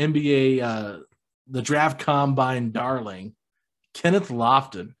NBA, the draft combine darling, Kenneth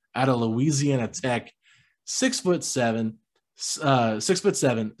Lofton out of Louisiana Tech, 6'7",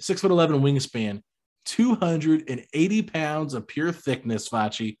 6'11" wingspan, 280 pounds of pure thickness,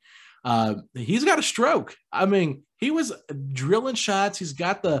 Facci. He's got a stroke. I mean, he was drilling shots. He's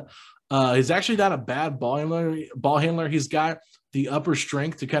got he's actually not a bad ball handler. He's got the upper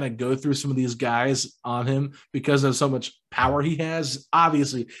strength to kind of go through some of these guys on him because of so much power he has.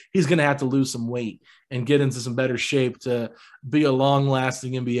 Obviously, he's going to have to lose some weight and get into some better shape to be a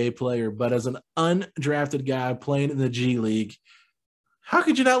long-lasting NBA player. But as an undrafted guy playing in the G League, how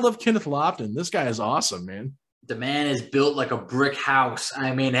could you not love Kenneth Lofton? This guy is awesome, man. The man is built like a brick house.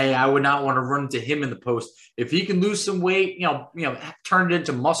 I mean, hey, I would not want to run into him in the post. If he can lose some weight, turn it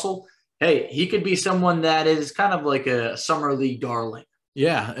into muscle, hey, he could be someone that is kind of like a summer league darling.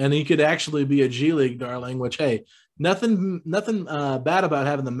 Yeah, and he could actually be a G League darling, which, hey, nothing bad about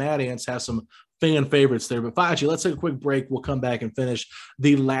having the Mad Ants have some fan favorites there. But Facci, let's take a quick break. We'll come back and finish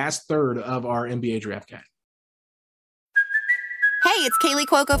the last third of our NBA draft guide. Hey, it's Kaylee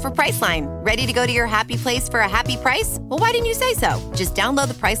Cuoco for Priceline. Ready to go to your happy place for a happy price? Well, why didn't you say so? Just download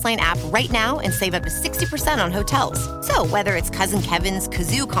the Priceline app right now and save up to 60% on hotels. So whether it's Cousin Kevin's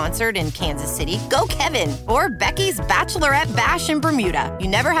Kazoo Concert in Kansas City, go Kevin, or Becky's Bachelorette Bash in Bermuda, you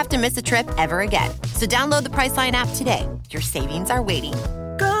never have to miss a trip ever again. So download the Priceline app today. Your savings are waiting.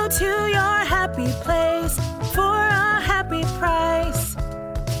 Go to your happy place for a happy price.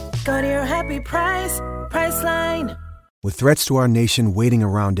 Go to your happy price, Priceline. With threats to our nation waiting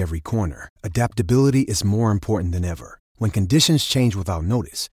around every corner, adaptability is more important than ever. When conditions change without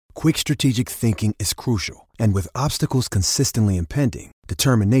notice, quick strategic thinking is crucial. And with obstacles consistently impending,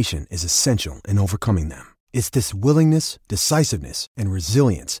 determination is essential in overcoming them. It's this willingness, decisiveness, and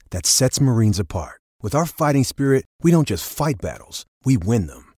resilience that sets Marines apart. With our fighting spirit, we don't just fight battles, we win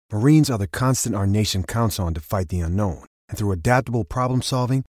them. Marines are the constant our nation counts on to fight the unknown. And through adaptable problem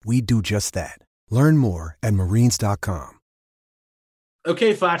solving, we do just that. Learn more at Marines.com.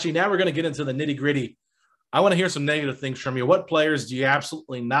 Okay, Facci, now we're going to get into the nitty gritty. I want to hear some negative things from you. What players do you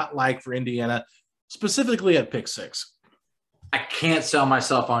absolutely not like for Indiana, specifically at pick 6? I can't sell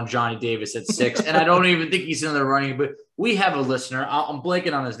myself on Johnny Davis at 6, and I don't even think he's in the running, but we have a listener. I'm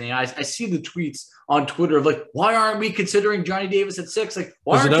blanking on his name. I see the tweets on Twitter of like, why aren't we considering Johnny Davis at 6? Like,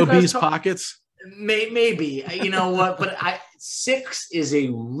 why aren't you guys pockets? Maybe. You know what? But 6 is a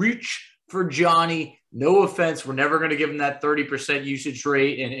reach for Johnny. No offense. We're never going to give him that 30% usage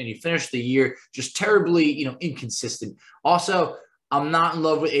rate. And he finished the year just terribly, inconsistent. Also, I'm not in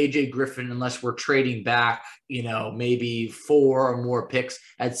love with AJ Griffin unless we're trading back, maybe 4 or more picks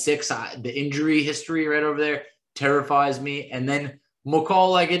at 6. The injury history right over there terrifies me. And then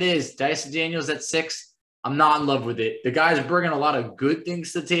McCall, like it is, Dyson Daniels at 6. I'm not in love with it. The guy's bringing a lot of good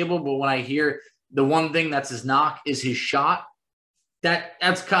things to the table. But when I hear the one thing that's his knock is his shot,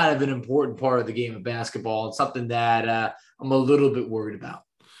 that's kind of an important part of the game of basketball and something that I'm a little bit worried about.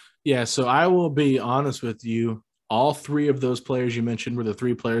 Yeah, so I will be honest with you. All 3 of those players you mentioned were the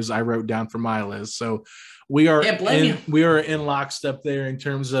 3 players I wrote down for my list. So we are in lockstep there in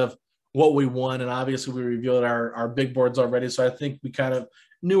terms of what we won. And obviously we revealed our big boards already. So I think we kind of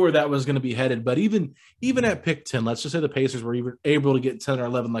knew where that was going to be headed. But even at pick 10, let's just say the Pacers were even able to get 10 or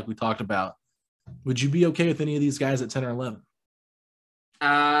 11 like we talked about. Would you be okay with any of these guys at 10 or 11?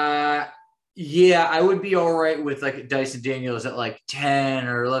 Yeah, I would be all right with like Dyson Daniels at like 10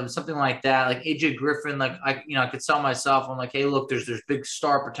 or 11, something like that. Like AJ Griffin, like I could sell myself. I'm like, hey, look, there's big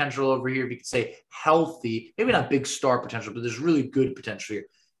star potential over here. If you could say healthy, maybe not big star potential, but there's really good potential here.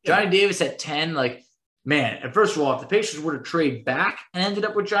 Johnny Davis at 10, like, man. And first of all, if the Pacers were to trade back and ended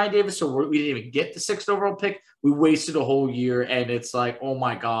up with Johnny Davis, so we didn't even get the 6th overall pick, we wasted a whole year. And it's like, oh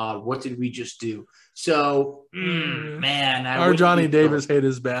my God, what did we just do? So, man. Our Johnny Davis hate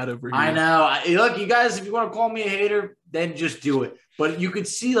is bad over here. I know. Look, you guys, if you want to call me a hater, then just do it. But you could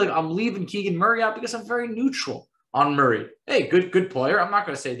see, like, I'm leaving Keegan Murray out because I'm very neutral on Murray. Hey, good player. I'm not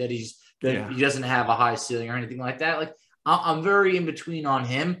going to say that he doesn't have a high ceiling or anything like that. Like, I'm very in between on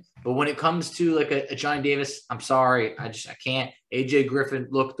him. But when it comes to, like, a Johnny Davis, I'm sorry. I can't. AJ Griffin,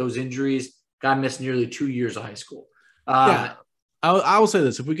 look, those injuries, guy missed nearly 2 years of high school. I will say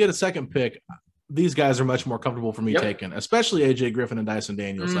this. If we get a second pick, these guys are much more comfortable for me taking, especially AJ Griffin and Dyson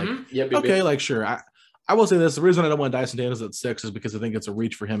Daniels. Sure. I will say this. The reason I don't want Dyson Daniels at 6 is because I think it's a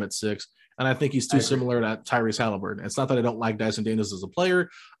reach for him at 6. And I think he's too similar to Tyrese Halliburton. It's not that I don't like Dyson Daniels as a player.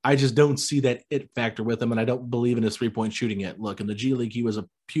 I just don't see that it factor with him. And I don't believe in his 3-point shooting yet. Look, in the G League, he was a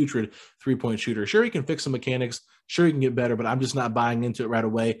putrid 3-point shooter. Sure, he can fix some mechanics. Sure, he can get better, but I'm just not buying into it right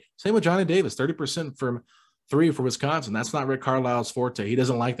away. Same with Johnny Davis, 30% from 3 for Wisconsin. That's not Rick Carlisle's forte. He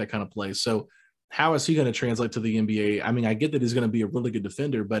doesn't like that kind of play. So how is he going to translate to the NBA? I mean, I get that he's going to be a really good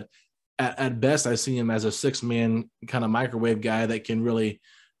defender, but at best, I see him as a 6-man kind of microwave guy that can really,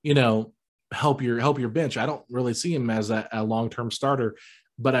 help your bench. I don't really see him as a long-term starter,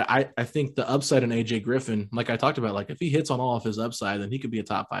 but I think the upside in AJ Griffin, like I talked about, like if he hits on all of his upside, then he could be a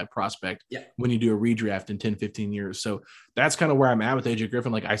top 5 prospect when you do a redraft in 10, 15 years. So that's kind of where I'm at with AJ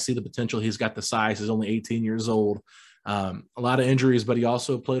Griffin. Like I see the potential. He's got the size. He's only 18 years old. A lot of injuries, but he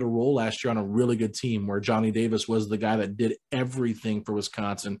also played a role last year on a really good team where Johnny Davis was the guy that did everything for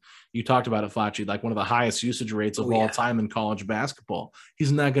Wisconsin. You talked about it, Facci, like one of the highest usage rates of all time in college basketball.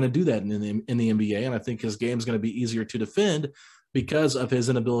 He's not going to do that in the NBA, and I think his game's going to be easier to defend because of his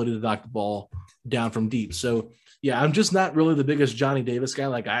inability to knock the ball down from deep. So, yeah, I'm just not really the biggest Johnny Davis guy.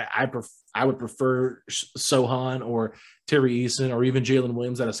 Like I would prefer Sohan or Terry Eason or even Jalen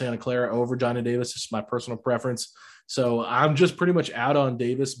Williams out of Santa Clara over Johnny Davis. It's my personal preference. So I'm just pretty much out on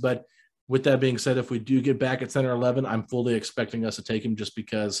Davis. But with that being said, if we do get back at center 11, I'm fully expecting us to take him just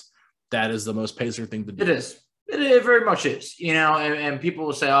because that is the most Pacer thing to do. It is. It very much is, and people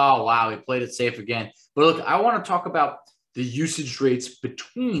will say, oh, wow, he played it safe again. But look, I want to talk about the usage rates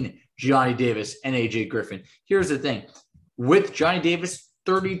between Johnny Davis and AJ Griffin. Here's the thing. With Johnny Davis,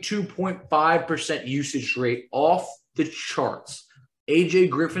 32.5% usage rate off the charts. AJ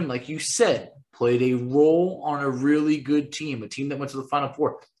Griffin, like you said, played a role on a really good team, a team that went to the Final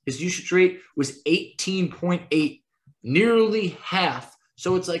Four. His usage rate was 18.8, nearly half.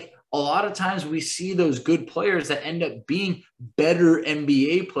 So it's like a lot of times we see those good players that end up being better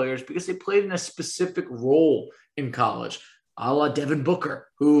NBA players because they played in a specific role in college, a la Devin Booker,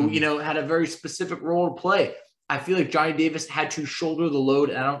 who, had a very specific role to play. I feel like Johnny Davis had to shoulder the load,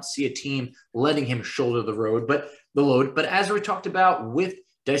 and I don't see a team letting him shoulder the load. But as we talked about with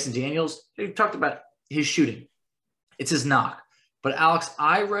Dyson Daniels, we talked about his shooting. It's his knock. But, Alex,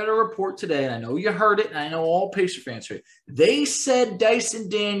 I read a report today, and I know you heard it, and I know all Pacer fans heard it. They said Dyson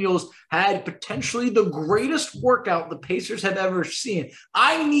Daniels had potentially the greatest workout the Pacers have ever seen.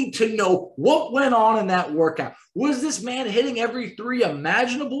 I need to know what went on in that workout. Was this man hitting every 3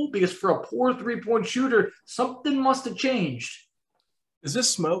 imaginable? Because for a poor 3-point shooter, something must have changed. Is this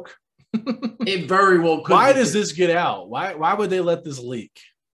smoke? It very well could. Why does this get out? Why would they let this leak?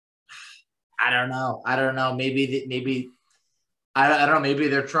 I don't know. Maybe I don't know. Maybe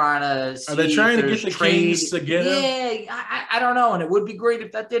they're trying to see. Are they trying to get the Kings to get him? Yeah, I don't know. And it would be great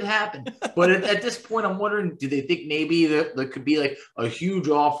if that did happen. But at this point, I'm wondering, do they think maybe there could be like a huge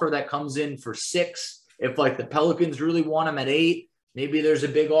offer that comes in for 6? If like the Pelicans really want him at 8, maybe there's a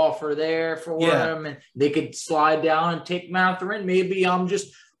big offer there for him and they could slide down and take Mathurin. Maybe I'm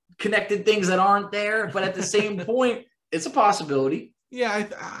just connected things that aren't there. But at the same point, it's a possibility. Yeah,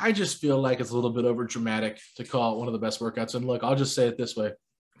 I just feel like it's a little bit over dramatic to call it one of the best workouts. And look, I'll just say it this way.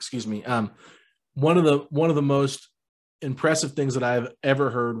 Excuse me. One of the most impressive things that I've ever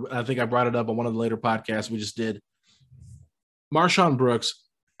heard, I think I brought it up on one of the later podcasts we just did. Marshawn Brooks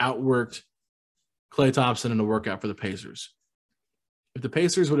outworked Klay Thompson in a workout for the Pacers. If the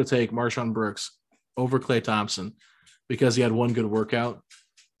Pacers would have taken Marshawn Brooks over Klay Thompson because he had one good workout,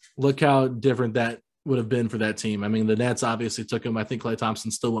 look how different that would have been for that team. I mean, the Nets obviously took him. I think Klay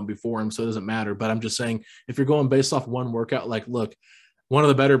Thompson still went before him, so it doesn't matter. But I'm just saying, if you're going based off one workout, like, look, one of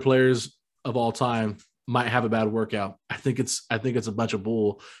the better players of all time might have a bad workout. I think it's a bunch of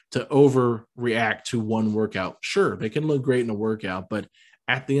bull to overreact to one workout. Sure, they can look great in a workout, but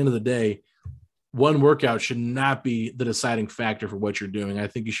at the end of the day, one workout should not be the deciding factor for what you're doing. I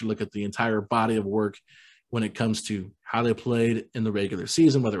think you should look at the entire body of work when it comes to how they played in the regular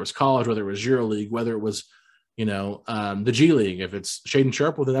season, whether it was college, whether it was EuroLeague, whether it was, the G League. If it's Shaedon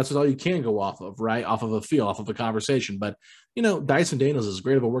Sharpe, well, then that's all you can go off of, right? Off of a feel, off of a conversation. But, Dyson Daniels, as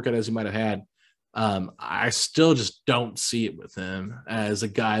great of a workout as he might have had, I still just don't see it with him as a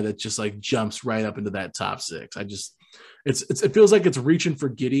guy that just like jumps right up into that top 6. It feels like it's reaching for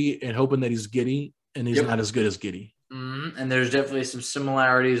Giddey and hoping that he's Giddey, and he's not as good as Giddey. Mm-hmm. And there's definitely some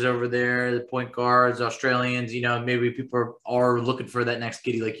similarities over there. The point guards, Australians, maybe people are looking for that next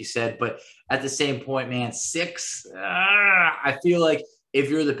Giddey, like you said. But at the same point, man, 6, I feel like if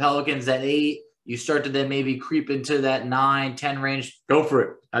you're the Pelicans at 8, you start to then maybe creep into that 9, 10 range, go for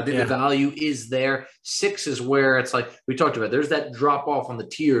it. I think the value is there. 6 is where it's like we talked about. There's that drop off on the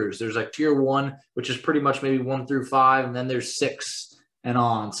tiers. There's like tier 1, which is pretty much maybe 1 through 5, and then there's 6 and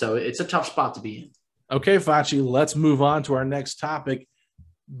on. So it's a tough spot to be in. Okay, Facci, let's move on to our next topic.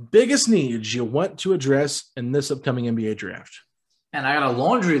 Biggest needs you want to address in this upcoming NBA draft? And I got a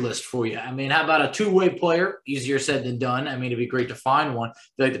laundry list for you. I mean, how about a two-way player? Easier said than done. I mean, it'd be great to find one. I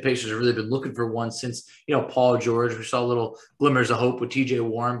feel like the Pacers have really been looking for one since, Paul George. We saw little glimmers of hope with TJ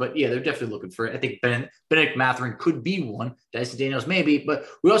Warren. But, yeah, they're definitely looking for it. I think Bennedict Mathurin could be one. Dyson Daniels maybe. But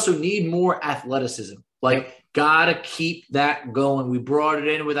we also need more athleticism. Got to keep that going. We brought it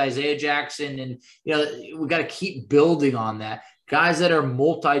in with Isaiah Jackson. And, we got to keep building on that. Guys that are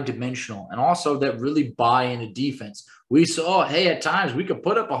multi-dimensional and also that really buy into defense. We saw, at times we could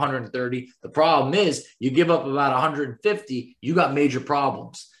put up 130. The problem is you give up about 150, you got major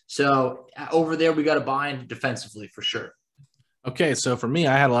problems. So over there, we got to buy in defensively for sure. Okay, so for me,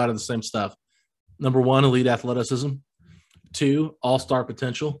 I had a lot of the same stuff. Number 1, elite athleticism. 2, all-star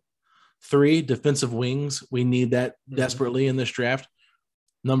potential. 3, defensive wings. We need that desperately in this draft.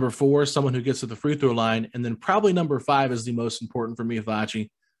 Number 4, someone who gets to the free throw line. And then probably number 5 is the most important for me, Vachi,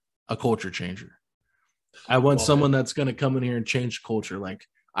 a culture changer. I want someone that's going to come in here and change culture.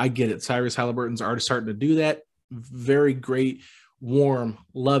 I get it. Tyrese Halliburton's already starting to do that. Very great, warm,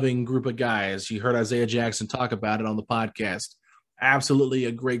 loving group of guys. You heard Isaiah Jackson talk about it on the podcast. Absolutely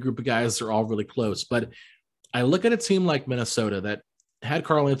a great group of guys. They're all really close. But I look at a team like Minnesota that had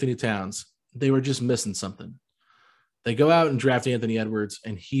Karl Anthony Towns. They were just missing something. They go out and draft Anthony Edwards,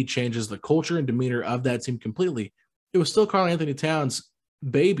 and he changes the culture and demeanor of that team completely. It was still Karl Anthony Towns'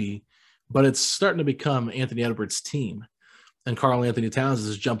 baby, but it's starting to become Anthony Edwards' team. And Karl Anthony Towns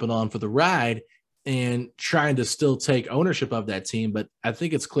is jumping on for the ride and trying to still take ownership of that team. But I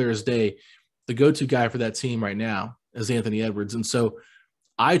think it's clear as day, the go-to guy for that team right now is Anthony Edwards. And so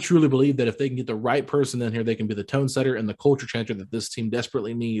I truly believe that if they can get the right person in here, they can be the tone setter and the culture changer that this team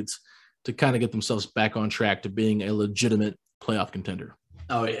desperately needs to kind of get themselves back on track to being a legitimate playoff contender.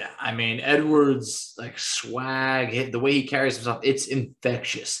 Oh, yeah. I mean, Edwards, swag, the way he carries himself, it's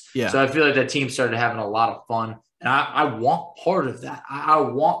infectious. Yeah. So I feel like that team started having a lot of fun. And I want part of that. I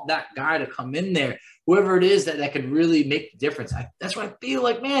want that guy to come in there, whoever it is that can really make the difference. That's what I feel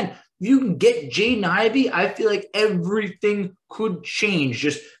like, man. You can get Jaden Ivey, I feel like everything could change.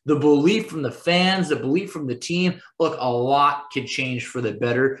 Just the belief from the fans, the belief from the team. Look, a lot could change for the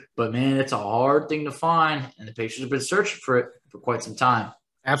better. But, man, it's a hard thing to find. And the Pacers have been searching for it for quite some time.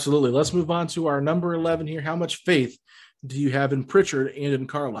 Absolutely. Let's move on to our number 11 here. How much faith do you have in Pritchard and in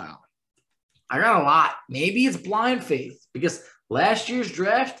Carlisle? I got a lot. Maybe it's blind faith because last year's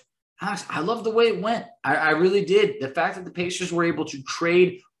draft, Alex, I love the way it went. I really did. The fact that the Pacers were able to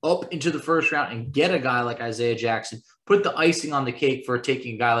trade up into the first round and get a guy like Isaiah Jackson, put the icing on the cake for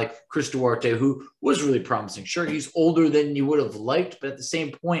taking a guy like Chris Duarte, who was really promising. Sure, he's older than you would have liked, but at the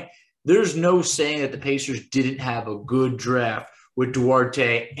same point, there's no saying that the Pacers didn't have a good draft with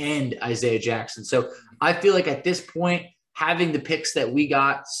Duarte and Isaiah Jackson. So I feel like at this point, having the picks that we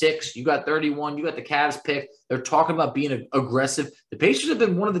got, 6, you got 31, you got the Cavs pick, they're talking about being aggressive. The Pacers have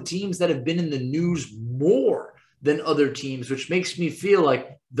been one of the teams that have been in the news more than other teams, which makes me feel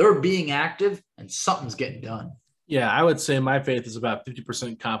like they're being active and something's getting done. Yeah, I would say my faith is about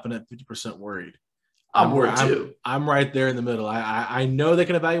 50% confident, 50% worried. I'm worried too. I'm right there in the middle. I know they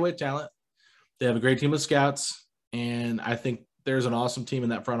can evaluate talent. They have a great team of scouts, and I think there's an awesome team in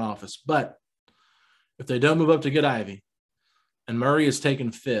that front office. But if they don't move up to get Ivy, and Murray is taken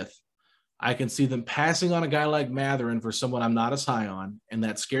 5th, I can see them passing on a guy like Mathurin for someone I'm not as high on, and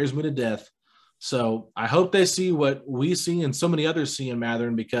that scares me to death. So I hope they see what we see and so many others see in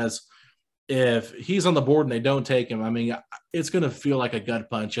Mathurin, because if he's on the board and they don't take him, I mean, it's going to feel like a gut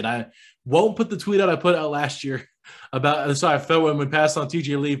punch. And I won't put the tweet out I put out last year about, so I felt when we passed on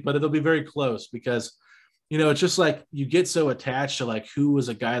TJ Leaf, but it'll be very close because, it's just like you get so attached to who is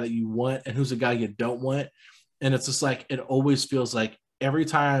a guy that you want and who's a guy you don't want. And it's just it always feels like every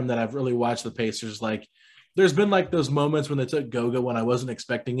time that I've really watched the Pacers, there's been those moments when they took Goga when I wasn't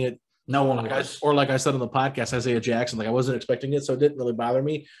expecting it. No one was. Or like I said on the podcast, Isaiah Jackson, I wasn't expecting it, so it didn't really bother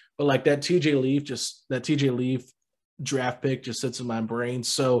me. But that TJ Leaf draft pick just sits in my brain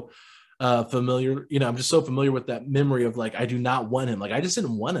so familiar. I'm just so familiar with that memory of I do not want him. I just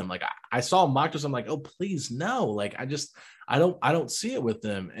didn't want him. I saw mock drafts, I'm like, oh please no. I don't see it with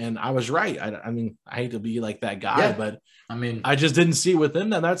them. And I was right. I mean, I hate to be that guy, but I just didn't see it with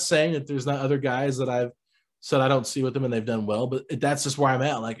them. And that's saying that there's not other guys that I've said I don't see with them and they've done well, but that's just where I'm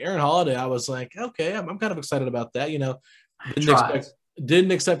at. Aaron Holiday, I was okay, I'm kind of excited about that.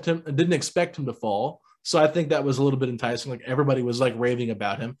 Didn't expect him to fall. So I think that was a little bit enticing. Everybody was raving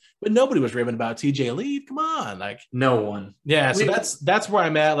about him, but nobody was raving about TJ Leaf. Come on. No one. Yeah. So that's where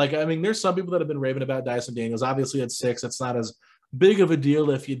I'm at. There's some people that have been raving about Dyson Daniels. Obviously at 6, it's not as big of a deal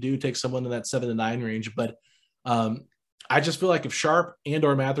if you do take someone in that 7 to 9 range. But I just feel if Sharp and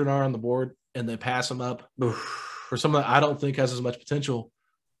or Mathurin are on the board and they pass them up, for someone that I don't think has as much potential,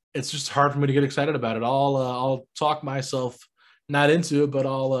 it's just hard for me to get excited about it. I'll talk myself not into it, but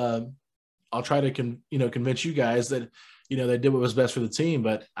I'll try to convince you guys that they did what was best for the team.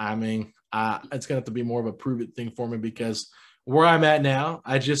 But I mean, it's gonna have to be more of a prove it thing for me, because where I'm at now,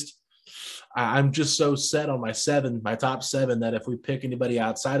 I'm just so set on my top 7, that if we pick anybody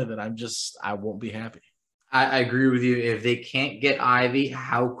outside of it, I won't be happy. I agree with you. If they can't get Ivy,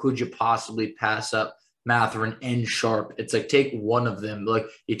 how could you possibly pass up Mathurin and Sharp? It's like, take one of them. Like,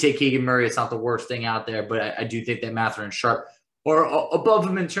 you take Keegan Murray, it's not the worst thing out there, but I do think that Mathurin and Sharp are above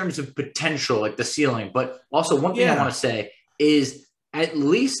him in terms of potential, like the ceiling. But also, one thing I want to say is, at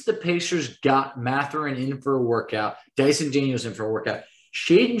least the Pacers got Mathurin in for a workout, Dyson Daniels in for a workout.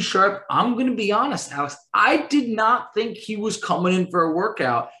 Shaedon Sharp, I'm going to be honest, Alex, I did not think he was coming in for a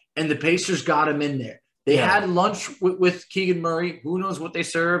workout, and the Pacers got him in there. They had lunch with Keegan Murray. Who knows what they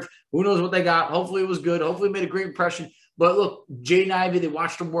served? Who knows what they got? Hopefully it was good. Hopefully it made a great impression. But look, Jaden Ivey, they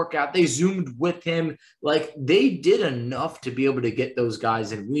watched him work out. They zoomed with him. Like, they did enough to be able to get those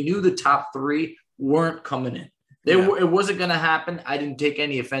guys in. We knew the top 3 weren't coming in. It wasn't going to happen. I didn't take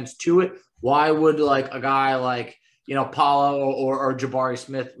any offense to it. Why would a guy like Paolo or Jabari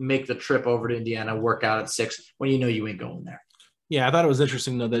Smith make the trip over to Indiana, work out at 6 when you ain't going there? Yeah, I thought it was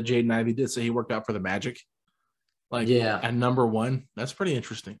interesting, though, that Jaden Ivey did say he worked out for the Magic. At number 1. That's pretty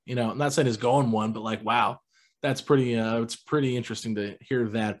interesting. I'm not saying he's going 1, but wow, that's pretty it's pretty interesting to hear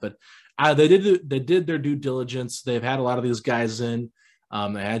that. But they did their due diligence. They've had a lot of these guys in.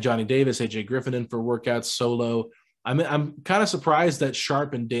 They had Johnny Davis, AJ Griffin in for workouts solo. I'm kind of surprised that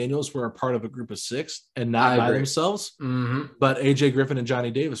Sharp and Daniels were a part of a group of 6 and not by themselves. Mm-hmm. But AJ Griffin and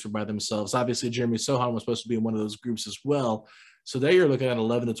Johnny Davis were by themselves. Obviously, Jeremy Sohan was supposed to be in one of those groups as well. So there you're looking at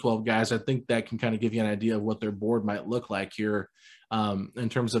 11 to 12 guys. I think that can kind of give you an idea of what their board might look like here in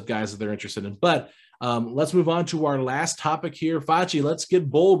terms of guys that they're interested in. But let's move on to our last topic here. Facci, let's get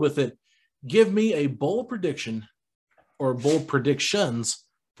bold with it. Give me a bold prediction or bold predictions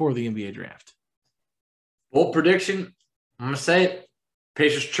for the NBA draft. Bold prediction, I'm going to say it.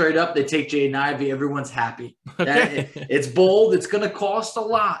 Pacers trade up. They take Jaden Ivey. Everyone's happy. It's bold. It's going to cost a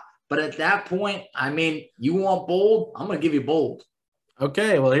lot. But at that point, I mean, you want bold? I'm going to give you bold.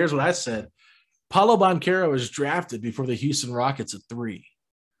 Okay, well, here's what I said. Paolo Banchero was drafted before the Houston Rockets at 3.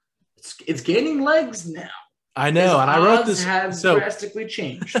 It's gaining legs now. I know, and I wrote this. Have drastically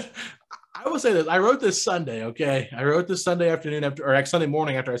changed. I will say this. I wrote this Sunday, okay? I wrote this Sunday afternoon Sunday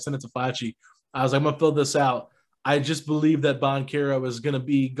morning after I sent it to Facci. I was like, I'm going to fill this out. I just believe that Banchero is going to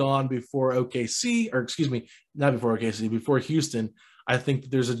be gone before OKC, or excuse me, not before OKC, before Houston. I think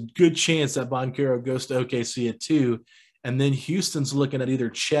that there's a good chance that Banchero goes to OKC at 2, and then Houston's looking at either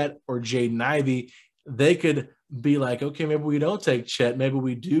Chet or Jaden Ivey. They could be like, okay, maybe we don't take Chet. Maybe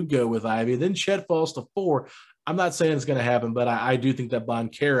we do go with Ivey. Then Chet falls to 4. I'm not saying it's going to happen, but I do think that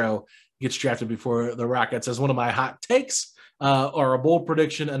Banchero gets drafted before the Rockets as one of my hot takes or a bold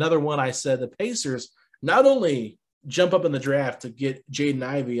prediction. Another one I said, the Pacers not only jump up in the draft to get Jaden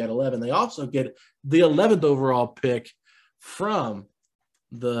Ivey at 11, they also get the 11th overall pick from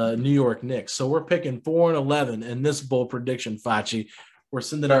the New York Knicks. So we're picking 4 and 11 in this bold prediction, Facci. We're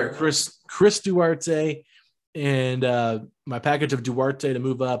sending out Chris Duarte and my package of Duarte to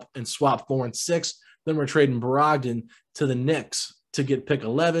move up and swap 4 and 6. Then we're trading Brogdon to the Knicks to get pick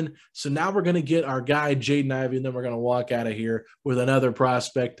 11. So now we're going to get our guy Jaden Ivey, and then we're going to walk out of here with another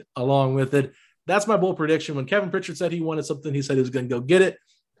prospect along with it. That's my bold prediction. When Kevin Pritchard said he wanted something, he said he was going to go get it.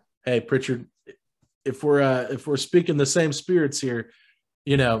 Hey, Pritchard, if we're speaking the same spirits here,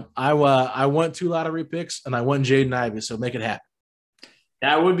 I want 2 lottery picks and I want Jaden Ivey, so make it happen.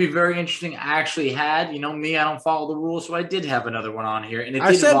 That would be very interesting. I actually had, me, I don't follow the rules, so I did have another one on here. And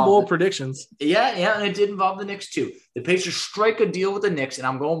I said bold predictions. Yeah, and it did involve the Knicks too. The Pacers strike a deal with the Knicks, and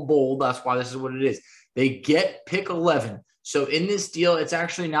I'm going bold. That's why this is what it is. They get pick 11. So in this deal, it's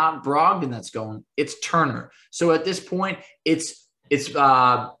actually not Brogdon that's going. It's Turner. So at this point, it's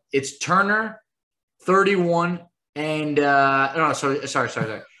Turner, 31, and sorry.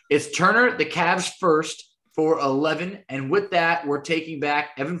 It's Turner, the Cavs first, for 11, and with that, we're taking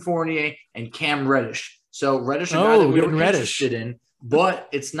back Evan Fournier and Cam Reddish. So Reddish, a guy that we were interested in, but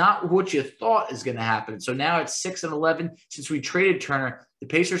it's not what you thought is going to happen. So now it's 6 and 11. Since we traded Turner, the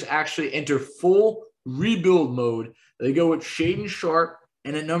Pacers actually enter full rebuild mode. They go with Shaedon Sharp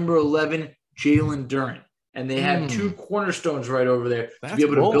and at number 11, Jalen Duren. And they have 2 cornerstones right over there to be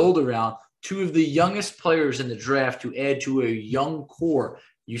able to build around. 2 of the youngest players in the draft to add to a young core.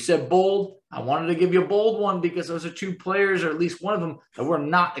 You said bold. I wanted to give you a bold one because those are two players, or at least one of them, that we're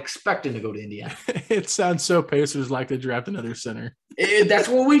not expecting to go to Indiana. It sounds so Pacers like to draft another center. That's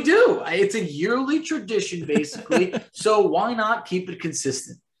what we do. It's a yearly tradition, basically. So why not keep it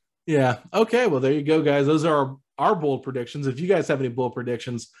consistent? Yeah. Okay. Well, there you go, guys. Those are our bold predictions. If you guys have any bold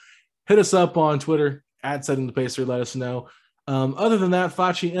predictions, hit us up on Twitter at Setting the Pacer. Let us know. Other than that,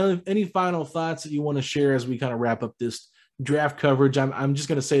 Facci, any final thoughts that you want to share as we kind of wrap up this draft coverage? I'm just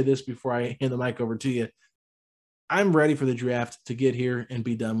going to say this before I hand the mic over to you. I'm ready for the draft to get here and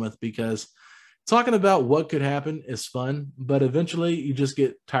be done with, because talking about what could happen is fun, but eventually you just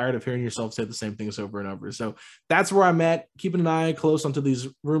get tired of hearing yourself say the same things over and over. So that's where I'm at, keeping an eye close onto these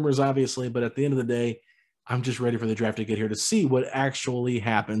rumors, obviously, but at the end of the day, I'm just ready for the draft to get here to see what actually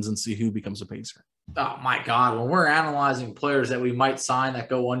happens and see who becomes a Pacer. Oh, my God. When we're analyzing players that we might sign that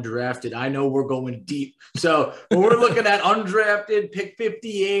go undrafted, I know we're going deep. So when we're looking at undrafted, pick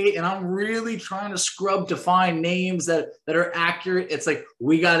 58, and I'm really trying to scrub to find names that are accurate, it's like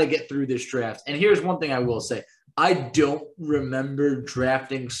we got to get through this draft. And here's one thing I will say. I don't remember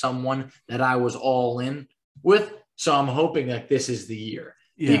drafting someone that I was all in with, so I'm hoping that this is the year.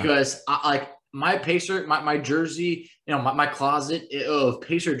 Yeah. Because my Pacer, my jersey, my closet of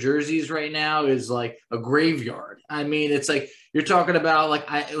Pacer jerseys right now is like a graveyard. I mean, it's like you're talking about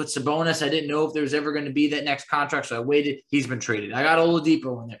with Sabonis, I didn't know if there was ever going to be that next contract, so I waited. He's been traded. I got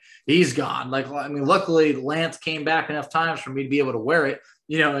Oladipo in there. He's gone. Luckily, Lance came back enough times for me to be able to wear it,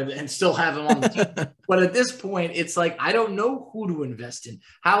 and still have him on the team. But at this point, it's like I don't know who to invest in.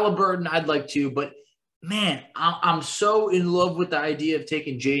 Halliburton, I'd like to, but man, I'm so in love with the idea of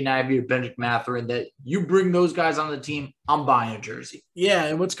taking Jaden Ivey or Bennedict Mathurin that you bring those guys on the team, I'm buying a jersey. Yeah,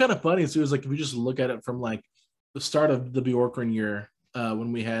 and what's kind of funny too is if you just look at it from the start of the Bjorkgren year,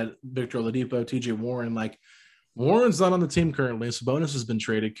 when we had Victor Oladipo, TJ Warren, Warren's not on the team currently. Sabonis has been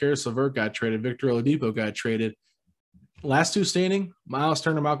traded. Karis LeVert got traded. Victor Oladipo got traded. Last two standing, Miles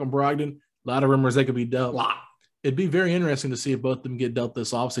Turner, Malcolm Brogdon. A lot of rumors they could be dealt. It'd be very interesting to see if both of them get dealt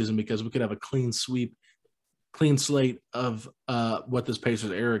this offseason, because we could have a clean slate of what this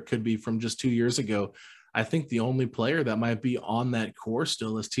Pacers era could be from just 2 years ago. I think the only player that might be on that course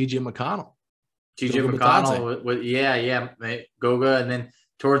still is TJ McConnell. TJ Goga, and then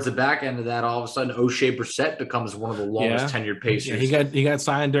towards the back end of that, all of a sudden O'Shea Brissett becomes one of the longest tenured Pacers. Yeah, he got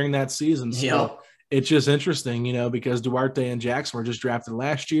signed during that season. So it's just interesting, because Duarte and Jackson were just drafted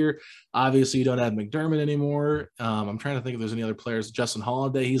last year. Obviously, you don't have McDermott anymore. I'm trying to think if there's any other players. Justin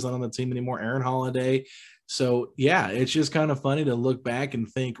Holiday, he's not on the team anymore. Aaron Holiday. So, yeah, it's just kind of funny to look back and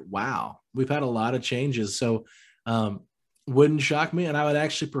think, wow, we've had a lot of changes. So, wouldn't shock me. And I would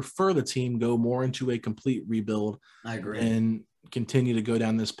actually prefer the team go more into a complete rebuild. I agree. And continue to go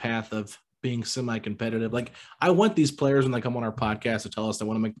down this path of being semi-competitive. I want these players when they come on our podcast to tell us they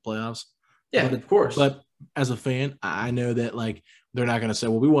want to make the playoffs. Yeah, of course. But as a fan, I know that they're not going to say,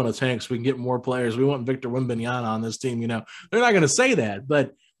 well, we want a tank so we can get more players. We want Victor Wembanyama on this team. They're not going to say that.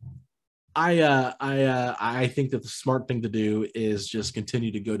 But I think that the smart thing to do is just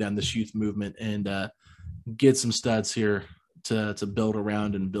continue to go down this youth movement and get some studs here to build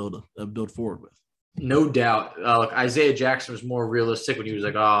around and build forward with. No doubt. Look, Isaiah Jackson was more realistic when he was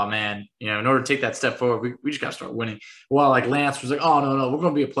like, oh, man, in order to take that step forward, we just got to start winning. While Lance was like, oh, no, we're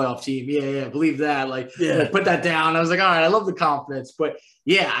going to be a playoff team. Yeah, believe that. Put that down. I was like, all right, I love the confidence. But,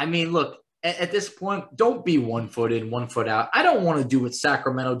 yeah, I mean, look, at this point, don't be 1 foot in, 1 foot out. I don't want to do what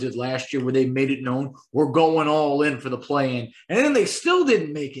Sacramento did last year where they made it known we're going all in for the play-in. And then they still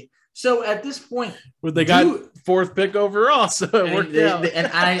didn't make it. So at this point, they got 4th pick overall, so it worked out. And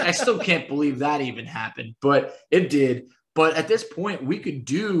I still can't believe that even happened, but it did. But at this point, we could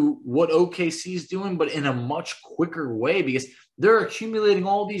do what OKC is doing, but in a much quicker way, because they're accumulating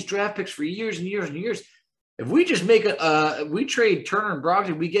all these draft picks for years and years and years. If we just make we trade Turner and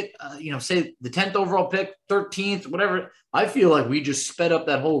Brogdon, we get, say the 10th overall pick, 13th, whatever. I feel like we just sped up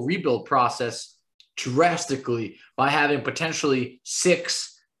that whole rebuild process drastically by having potentially 6,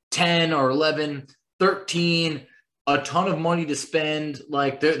 10 or 11, 13, a ton of money to spend.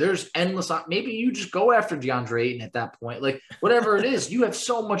 There's endless. Maybe you just go after DeAndre Ayton at that point. Whatever it is, you have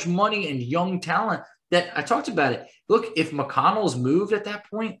so much money and young talent that I talked about it. Look, if McConnell's moved at that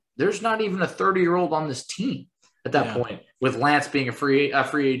point, there's not even a 30-year-old on this team at that point, with Lance being a free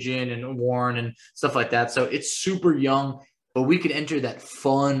agent and Warren and stuff like that. So it's super young, but we could enter that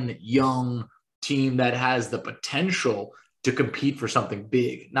fun, young team that has the potential to compete for something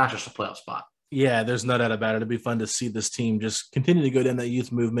big, not just a playoff spot. Yeah, there's no doubt about it. It'd be fun to see this team just continue to go down that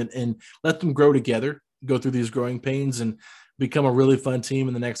youth movement and let them grow together, go through these growing pains and become a really fun team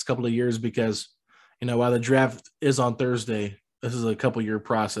in the next couple of years, because, while the draft is on Thursday, this is a couple year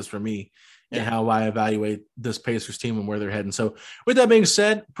process for me and how I evaluate this Pacers team and where they're heading. So with that being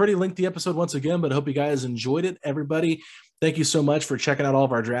said, pretty lengthy episode once again, but I hope you guys enjoyed it. Everybody, thank you so much for checking out all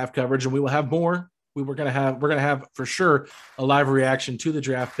of our draft coverage, and we will have more. We're going to have for sure a live reaction to the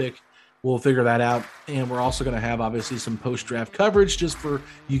draft pick. We'll figure that out. And we're also going to have obviously some post-draft coverage just for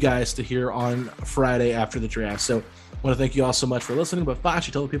you guys to hear on Friday after the draft. So I want to thank you all so much for listening. But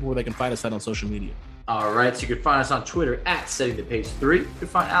Facci, tell the people where they can find us on social media. All right. So you can find us on Twitter at SettingThePace3. You can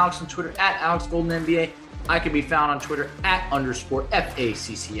find Alex on Twitter at AlexGoldenNBA. I can be found on Twitter at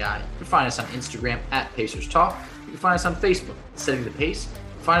 _FACCI. You can find us on Instagram at Pacers Talk. You can find us on Facebook, Setting the Pace. You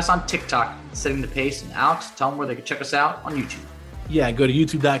can find us on TikTok, Setting the Pace. And Alex, tell them where they can check us out on YouTube. Yeah, go to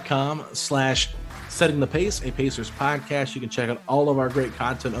youtube.com/Setting the Pace, a Pacers podcast. You can check out all of our great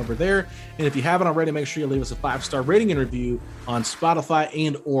content over there. And if you haven't already, make sure you leave us a 5-star rating and review on Spotify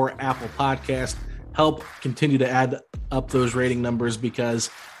and or Apple Podcast. Help continue to add up those rating numbers because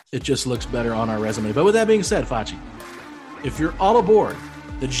it just looks better on our resume. But with that being said, Facci, if you're all aboard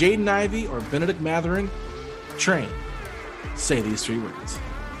the Jaden Ivey or Benedict Mathurin train, say these 3 words.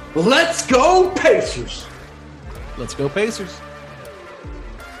 Let's go, Pacers! Let's go, Pacers.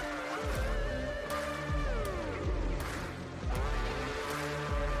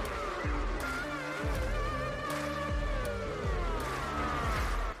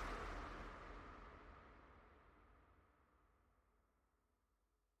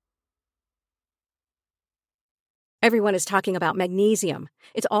 Everyone is talking about magnesium.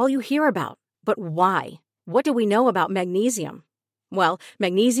 It's all you hear about. But why? What do we know about magnesium? Well,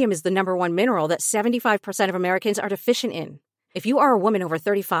 magnesium is the #1 mineral that 75% of Americans are deficient in. If you are a woman over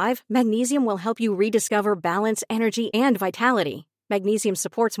 35, magnesium will help you rediscover balance, energy, and vitality. Magnesium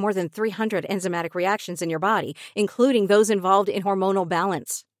supports more than 300 enzymatic reactions in your body, including those involved in hormonal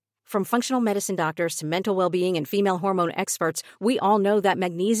balance. From functional medicine doctors to mental well-being and female hormone experts, we all know that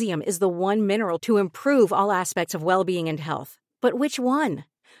magnesium is the one mineral to improve all aspects of well-being and health. But which one?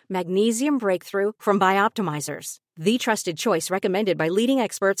 Magnesium Breakthrough from Bioptimizers, the trusted choice recommended by leading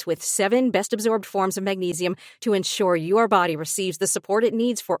experts with 7 best-absorbed forms of magnesium to ensure your body receives the support it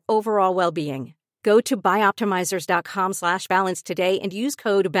needs for overall well-being. Go to bioptimizers.com/balance today and use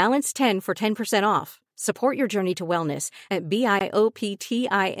code BALANCE10 for 10% off. Support your journey to wellness at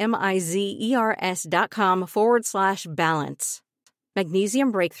bioptimizers.com/balance.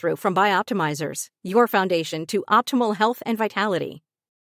 Magnesium Breakthrough from Bioptimizers, your foundation to optimal health and vitality.